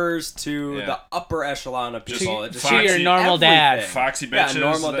LARPers to Yeah. the upper echelon of Just people. to- It just to your everything. normal dad. Foxy Yeah, bitches.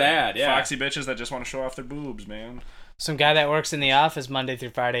 normal dad, yeah. Foxy bitches that just want to show off their boobs, man. Some guy that works in the office Monday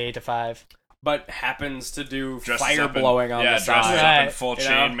through Friday, 8 to 5. But happens to do Dresses fire up in- blowing on yeah, the dresses side. up in Right. full You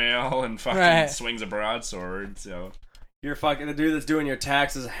know? chainmail and fucking Right. swings a broadsword. So You're fucking the dude that's doing your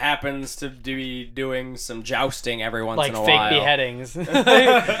taxes happens to be doing some jousting every once Like in a fake while. beheadings.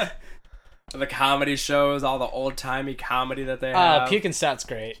 The comedy shows, all the old timey comedy that they have. Puke and Stout's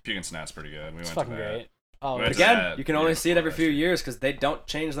great. Puke and Snot's pretty good. We It's went fucking to that. great. Oh, Went it's- to Again, that you can year only see it every before few last year. years because they don't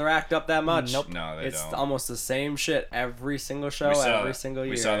change their act up that much. Nope. No, they It's don't. almost the same shit every single show, We saw- every single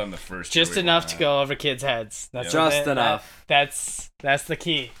year. We saw them the first year just we enough went. to go over kids' heads. That's Yeah. what Just enough. That's the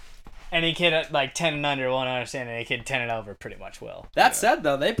key. Any kid at like 10 and under won't understand. Any kid 10 and over pretty much will. That said,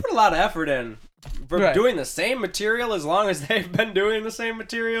 though, they put a lot of effort in for Right. doing the same material as long as they've been doing the same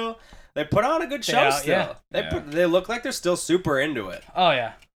material. They put on a good show Yeah, still. yeah. They Yeah. they look like they're still super into it. Oh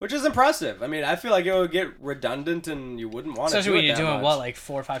yeah. Which is impressive. I mean, I feel like it would get redundant and you wouldn't want to do Especially when it you're that doing, much. what, like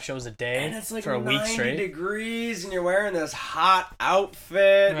 4 or 5 shows a day And it's like for a 90 week straight? degrees and you're wearing this hot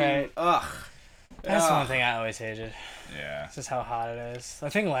outfit. Right. And, ugh. That's Ugh. one thing I always hated. Yeah. It's just how hot it is. I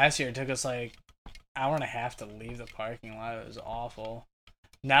think last year it took us like hour and a half to leave the parking lot. It was awful.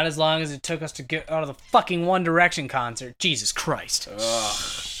 Not as long as it took us to get out of the fucking One Direction concert. Jesus Christ. Ugh.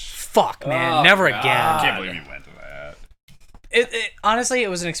 Fuck, man. Oh, Never God. I again. can't believe you went to that. It honestly, it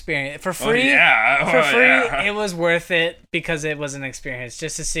was an experience. For Oh, free, yeah. for Oh, free, yeah. it was worth it because it was an experience.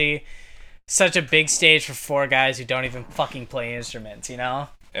 Just to see such a big stage for 4 guys who don't even fucking play instruments, you know?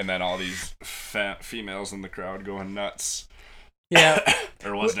 And then all these fat females in the crowd going nuts. Yeah.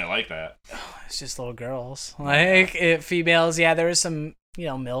 Or wasn't it like that? It's just little girls. Like, females, yeah, there was some,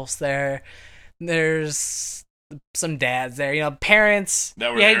 MILFs there. There's some dads there, parents.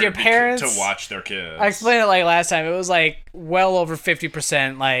 That were you had there your parents. to watch their kids. I explained it like last time. It was like well over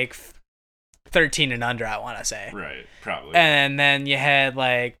 50%, like 13 and under, I want to say. Right, probably. And then you had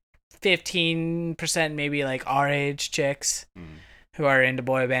like 15% maybe like our age chicks who are into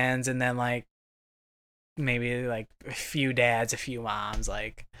boy bands, and then like maybe like a few dads, a few moms,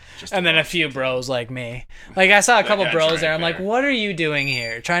 like, Just and to then a watch few the bros like me. Like I saw a couple guy's bros right there. I'm like, there. what are you doing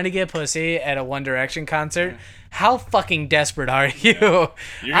here? Trying to get pussy at a One Direction concert? How fucking desperate are you? You're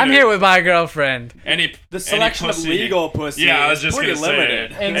I'm gonna- here with my girlfriend. The selection of legal pussy Yeah, I was is just pretty gonna say,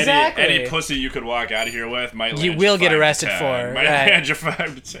 limited. Exactly. Any pussy you could walk out of here with might land You will get 5 to arrested 10. for, Might right. land you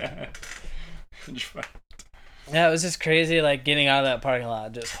 5 to 10. Yeah, it was just crazy, like getting out of that parking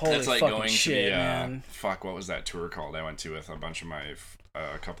lot. Just holy That's like fucking going shit, to the man. fuck. What was that tour called? I went to with a bunch of my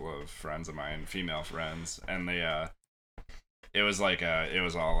a couple of friends of mine, female friends, and they it was like it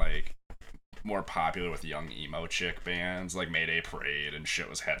was all like more popular with young emo chick bands, like Mayday Parade and shit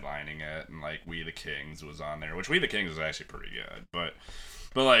was headlining it, and like We the Kings was on there, which We the Kings was actually pretty good, but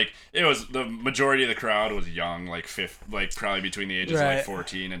like it was the majority of the crowd was young, like probably between the ages of Right. like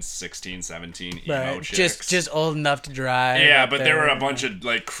 14 and 16, 17 emo Right, chicks. just old enough to drive. Yeah, up but there were a there. bunch of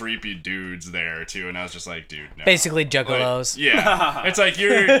like creepy dudes there too, and I was just like, dude, no. Basically Like, juggalos. yeah, it's like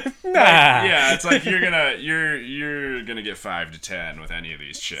you're, Nah. yeah, it's like you're gonna get 5 to 10 with any of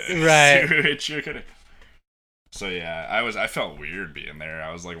these chicks, Right. Dude, you're gonna. So yeah, I felt weird being there.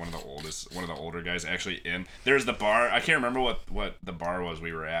 I was like one of the older guys actually in. There's the bar. I can't remember what the bar was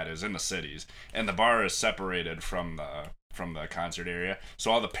we were at. It was in the cities, and the bar is separated from the concert area. So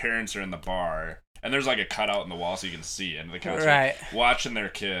all the parents are in the bar, and there's like a cutout in the wall so you can see into the concert, Right. watching their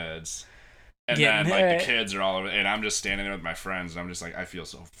kids. And Getting then, like, it. the kids are all over, and I'm just standing there with my friends, and I'm just like, I feel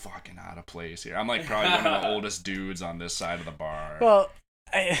so fucking out of place here. I'm, like, probably one of the oldest dudes on this side of the bar. Well,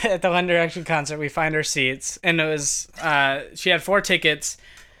 at the One Direction concert, we find our seats, and it was she had 4 tickets.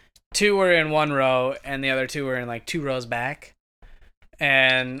 2 were in 1 row, and the other 2 were in like 2 rows back.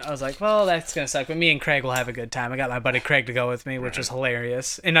 And I was like, well, that's gonna suck, but me and Craig will have a good time. I got my buddy Craig to go with me, which was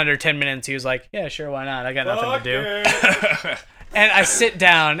hilarious. In under 10 minutes, he was like, yeah, sure, why not? I got nothing to do. And I sit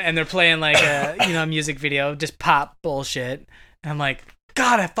down, and they're playing like a music video, just pop bullshit. And I'm like,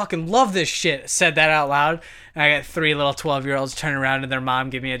 God, I fucking love this shit. Said that out loud, and I got 3 little 12-year-olds turn around, and their mom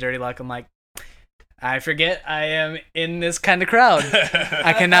give me a dirty look. I'm like, I forget I am in this kind of crowd.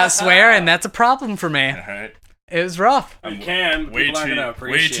 I cannot swear, and that's a problem for me. All right. It was rough. You can, but Way people aren't too, gonna way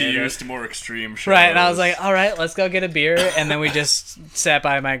appreciate too it. used to more extreme shows. Right, and I was like, all right, let's go get a beer. And then we just sat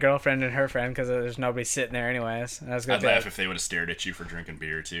by my girlfriend and her friend because there's nobody sitting there anyways. And I was I'd gonna be laugh like, if they would have stared at you for drinking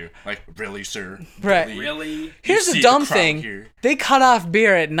beer too. Like, really, sir? Right. Really? here's see the the dumb crowd thing. here. They cut off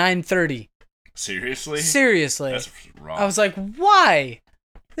beer at 9:30. Seriously? Seriously. That's wrong. I was like, why?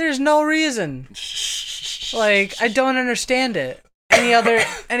 There's no reason. Like, I don't understand it. Any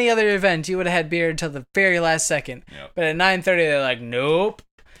other event, you would have had beer until the very last second. Yep. But at 9:30, they're like, nope.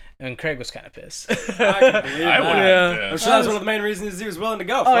 And Craig was kind of pissed. I can believe I that. would Yeah. I'm sure that's one of the main reasons he was willing to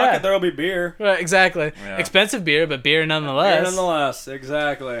go. Fuck yeah. it, there'll be beer. Right, exactly. Yeah. Expensive beer, but beer nonetheless. Beer nonetheless,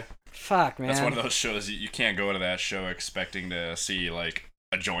 exactly. Fuck, man. That's one of those shows you can't go to that show expecting to see like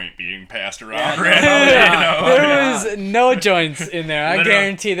a joint being passed around. Yeah, randomly, no, you know? There was no joints in there. I Literally.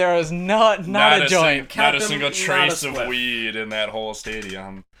 guarantee there was not a joint. Not a Captain, single not a trace of spliff. weed in that whole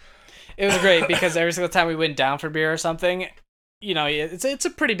stadium. It was great because every single time we went down for beer or something, it's a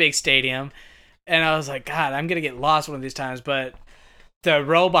pretty big stadium, and I was like, God, I'm gonna get lost one of these times. But the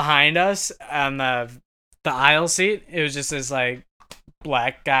row behind us on the aisle seat, it was just this like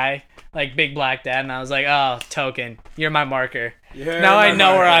black guy, like big black dad, and I was like, oh, token, you're my marker. Yeah, Now I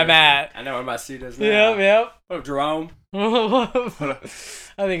know where I'm at. I know where my seat is now. Yep. What up, Jerome?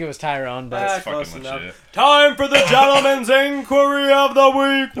 I think it was Tyrone, but Ah, Fucking close legit. enough. Time for the gentleman's inquiry of the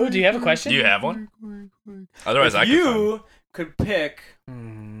week. oh, do you have a question? Do you have one? Otherwise, I If could find you could pick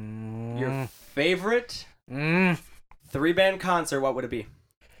your favorite Mm. 3-band concert, what would it be?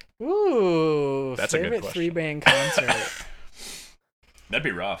 Ooh, That's a good favorite question. 3-band concert. That'd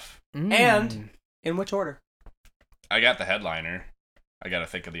be rough. And in which order? I got the headliner. I gotta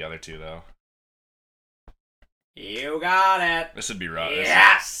think of the other two though. You got it. This would be rough.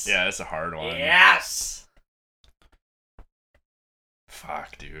 Yes. Yeah, it's a hard one. Yes.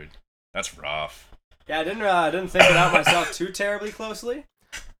 Fuck, dude. That's rough. Yeah, I didn't think it out myself too terribly closely,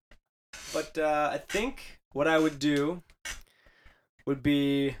 but I think what I would do would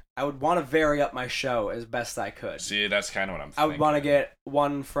be I would want to vary up my show as best I could. See, that's kind of what I'm I thinking. would want to get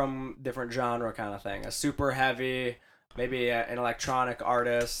one from different genre kind of thing, a super heavy, maybe an electronic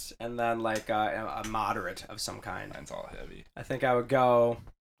artist, and then like a moderate of some kind. Mine's all heavy. I think I would go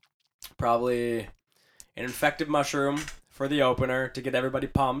probably an Infected Mushroom for the opener to get everybody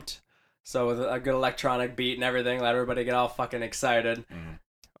pumped. So with a good electronic beat and everything, let everybody get all fucking excited.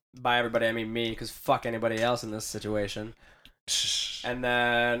 By everybody, I mean me, because fuck anybody else in this situation. And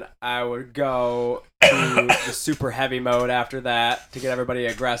then I would go to the super heavy mode after that to get everybody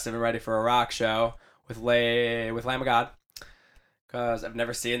aggressive and ready for a rock show with Lamb of God, because I've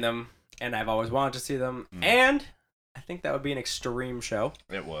never seen them and I've always wanted to see them, and I think that would be an extreme show.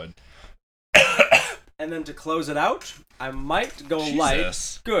 It would. And then to close it out, I might go Jesus.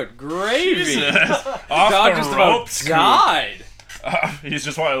 light. Good gravy. Jesus. Dog Off just the about ropes. died. He's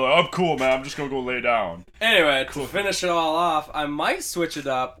just like, I'm cool, man. I'm just gonna go lay down. Anyway, to finish it all off, I might switch it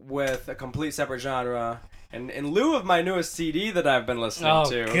up with a complete separate genre. And in lieu of my newest CD that I've been listening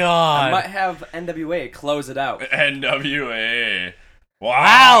to, God. I might have NWA close it out. NWA.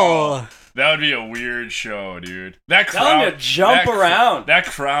 Wow. That would be a weird show, dude. That Telling crowd. you, jump around. That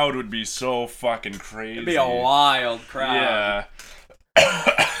crowd would be so fucking crazy. It'd be a wild crowd.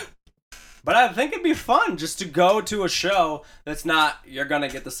 Yeah. But I think it'd be fun just to go to a show that's not, you're going to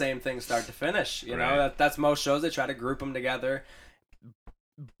get the same thing start to finish. You know, Right. that's most shows. They try to group them together.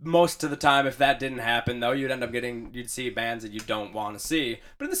 Most of the time, if that didn't happen, though, you'd see bands that you don't want to see.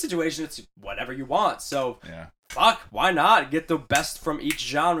 But in this situation, it's whatever you want. So, Yeah. fuck, why not? Get the best from each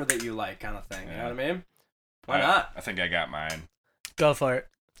genre that you like, kind of thing. You know what I mean? Why not? I think I got mine. Go for it.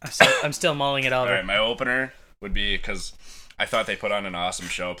 I'm still mulling it over. All right, my opener would be because I thought they put on an awesome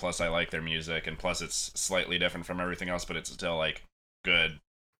show. Plus, I like their music, and plus, it's slightly different from everything else, but it's still like good.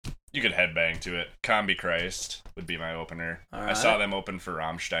 You could headbang to it. Combi Christ would be my opener. All I saw right. them open for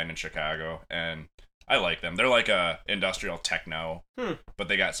Rammstein in Chicago, and I like them. They're like a industrial techno, but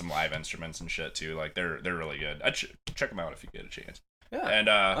they got some live instruments and shit too. Like they're really good. I'd check them out if you get a chance. Yeah. And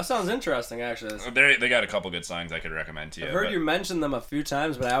That sounds interesting, actually. they got a couple good songs I could recommend to you. I've heard but- you mention them a few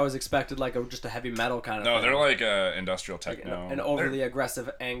times, but I always expected like just a heavy metal kind of No, thing. they're like industrial Like techno. an overly aggressive,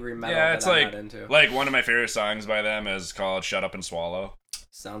 angry metal Yeah, that it's I'm like not into. like one of my favorite songs by them is called "Shut Up and Swallow."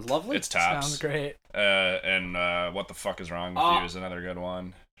 Sounds lovely. It's tops. Sounds great. And What the Fuck Is Wrong with Oh. You is another good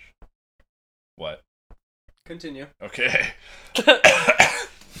one. What? Continue. Okay.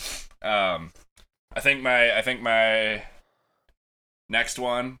 I think my next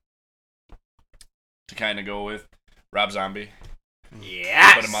one to kind of go with Rob Zombie.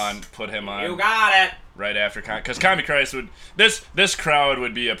 Yes. Put him on You got it. right after because Comedy Christ would this crowd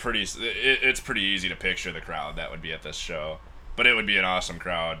would be it's pretty easy to picture the crowd that would be at this show. But it would be an awesome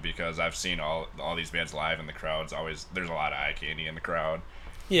crowd because I've seen all these bands live, and the crowd's always there's a lot of eye candy in the crowd.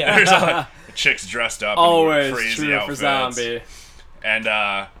 Yeah. There's a lot of chicks dressed up in Always crazy true outfits. for Zombie.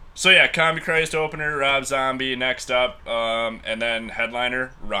 And so yeah, Comedy Christ opener, Rob Zombie next up, and then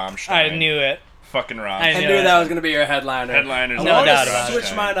headliner Rammstein. I knew it. Fucking Rammstein. I I knew knew it. that was gonna be your headliner. Headliners. No I'm doubt gonna about it.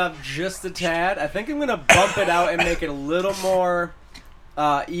 switch mine up just a tad. I think I'm gonna bump it out and make it a little more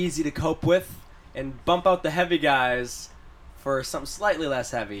easy to cope with, and bump out the heavy guys for something slightly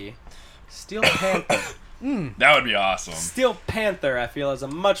less heavy. Steel Panther. That would be awesome. Steel Panther, I feel, is a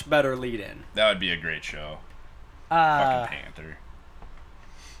much better lead-in. That would be a great show. Fucking Panther.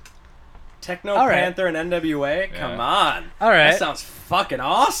 Techno All right. Panther and NWA. Come on. All right. That sounds fucking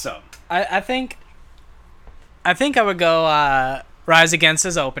awesome. I think I would go Rise Against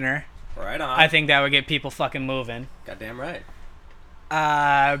as opener. Right on. I think that would get people fucking moving. Goddamn right.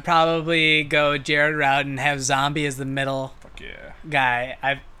 Probably go Jared Rout and have Zombie as the middle Fuck yeah.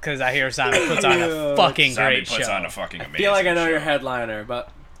 guy. Because I hear Zombie puts on a fucking Zombie great puts show. on a fucking amazing I feel like I know show. your headliner,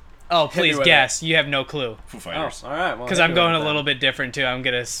 but Oh, Hit me please with guess. You have no clue. Foo oh, Fighters. all right. Well, Because hit I'm me going with a that. little bit different too. I'm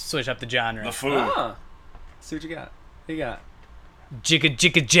gonna switch up the genre. The Foo. Ah. See what you got. What you got? Jigga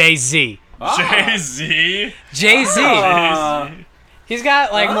Jigga Jay Z. Jay Z. Jay Z. Ah. He's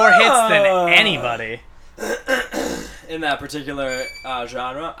got like more hits than anybody. in that particular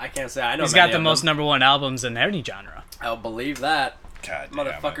genre. I can't say I know. He's many got the of most them. #1 albums in any genre. I'll believe that. God damn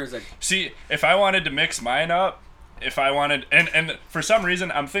it. Motherfuckers are. See, if I wanted to mix mine up, if I wanted, and for some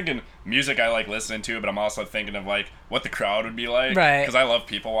reason, I'm thinking music I like listening to, but I'm also thinking of like what the crowd would be like, Right. Because I love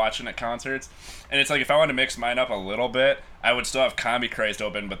people watching at concerts, and it's like if I wanted to mix mine up a little bit, I would still have Combi Christ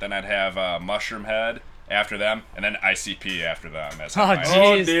open, but then I'd have Mushroom Head after them, and then ICP after them. As Oh, headliners.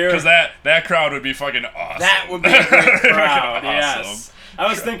 jeez. dear. Because that crowd would be fucking awesome. That would be a great Fucking crowd. awesome. Yes. I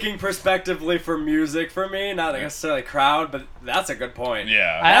was thinking prospectively for music for me, not necessarily crowd, but that's a good point.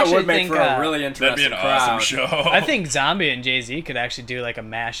 Yeah. I That actually would make think, for a really That'd interesting be an crowd. awesome show. I think Zombie and Jay-Z could actually do like a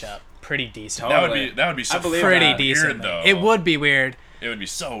mashup. Pretty decent. Totally. that would be so I believe Pretty that. decent. weird, though. It would be weird. It would be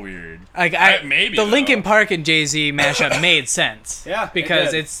so weird. Like maybe the though. Linkin Park and Jay-Z mashup made sense. Yeah, it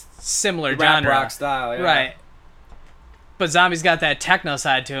because did. it's similar Rap genre. rock style, yeah. Right. But Zombie's got that techno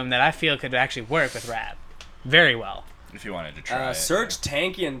side to him that I feel could actually work with rap very well. If you wanted to try it. Serge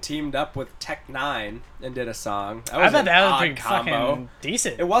Tankian teamed up with Tech Nine and did a song. That I was thought an that was odd pretty combo. fucking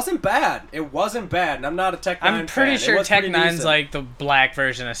decent. It wasn't bad. It wasn't bad. And I'm not a Tech Nine I'm pretty fan. It sure was Tech pretty Nine's decent. like the black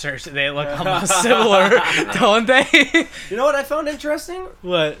version of Search. They look almost similar, don't they? You know what I found interesting?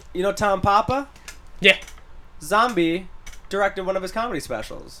 What? You know Tom Papa? Yeah, Zombie directed one of his comedy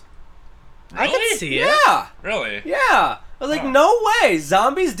specials. I Really? can see it. Yeah. Really? Yeah. I was like, Huh. no way.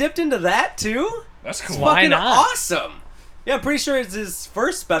 Zombies dipped into that too? That's cool. Why Fucking not? awesome. Yeah, I'm pretty sure it's his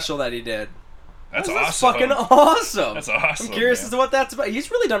first special that he did. That's That's awesome. fucking awesome. That's awesome, I'm curious man. as to what that's about. He's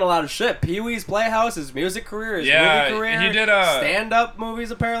really done a lot of shit. Pee-wee's Playhouse, his music career, his Yeah, movie career. he did, stand-up movies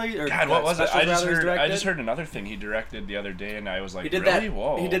apparently. Or God, what was it? specials I just rather, he's heard. I directed. just heard another thing he directed the other day, and I was like, He did really? that.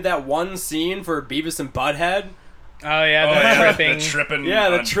 Whoa. He did that one scene for Beavis and Butthead. Oh yeah, Oh, the yeah, tripping. the tripping. Yeah,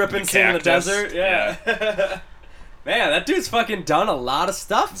 the on tripping scene in the cactus. desert. Yeah. Man, that dude's fucking done a lot of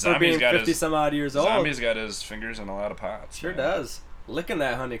stuff Zombie's for being got 50 his- some odd years old. Zombie's got his fingers in a lot of pots. Sure man. does. Licking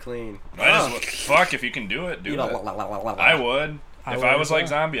that honey clean. Fuck, if you can do it, do it. I would. If would I as was like well.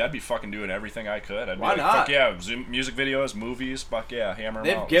 Zombie, I'd be fucking doing everything I could. I'd Why be like, not? fuck yeah, music videos, movies, fuck yeah, hammer 'em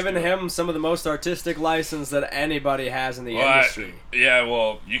They've out, let's given do it. him some of the most artistic license that anybody has in the Well, industry. yeah,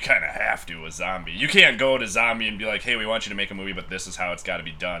 well, you kind of have to with Zombie. You can't go to Zombie and be like, hey, we want you to make a movie, but this is how it's got to be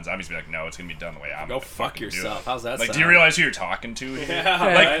done. Zombie's be like, no, it's going to be done the way I'm Go gonna fuck fucking do yourself. it. How's that Like, sound? do you realize who you're talking to here? Yeah,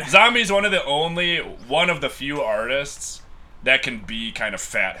 Like, right. Zombie's one of the few artists that can be kind of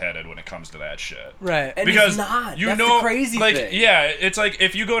fat-headed when it comes to that shit. Right. And Because he's not. you That's know, the crazy like, thing. yeah, it's like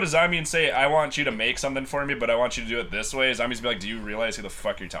if you go to Zombie and say, "I want you to make something for me, but I want you to do it this way," Zombie's be like, "Do you realize who the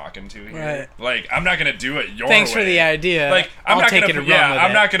fuck you're talking to here? Right. Like, I'm not gonna do it your Thanks way. for the idea. Like, I'm I'll not take gonna, it and yeah, run with I'm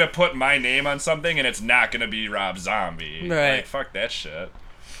it. not gonna put my name on something and it's not gonna be Rob Zombie. Right. Like, fuck that shit.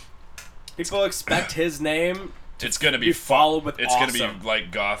 People expect his name. It's gonna be be followed with It's gonna awesome. be like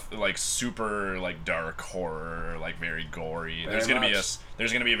goth, like super, like dark horror, like very gory. Very There's gonna be much.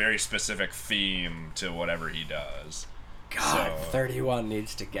 there's gonna be a very specific theme to whatever he does. God, So- 31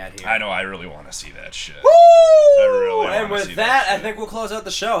 needs to get here. I know. I really want to see that shit. Woo! really and wanna see with that that, I shit. think we'll close out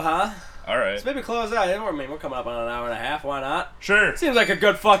the show, huh? All right. Let's maybe close out. I mean, we're coming up on an hour and a half. Why not? Sure. Seems like a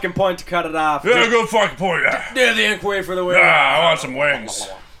good fucking point to cut it off. Yeah, go fucking point. Yeah. Do the inquiry for the win. I want some wings.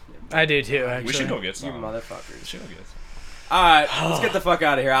 I do too. Actually. We should go get You some. motherfuckers. We should go get some. All right, let's get the fuck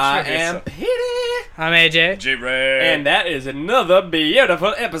out of here. I Sure, am get Petey. I'm AJ. J Ray. And that is another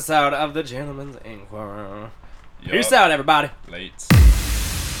beautiful episode of the Gentleman's Inquiry. Yup. Peace out, everybody. Late.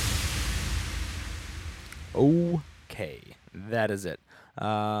 Okay, that is it.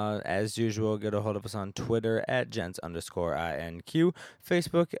 As usual, get a hold of us on Twitter at gents_INQ,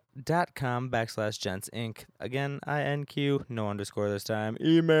 Facebook.com/gentsinc. Again, INQ, no underscore this time.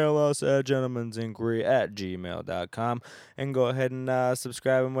 Email us at gentleman'sinquiry@gmail.com. And go ahead and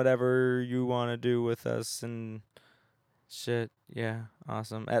subscribe and whatever you want to do with us and shit. Yeah,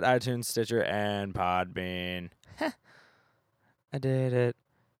 awesome. At iTunes, Stitcher, and Podbean. I did it.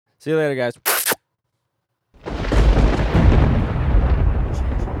 See you later, guys.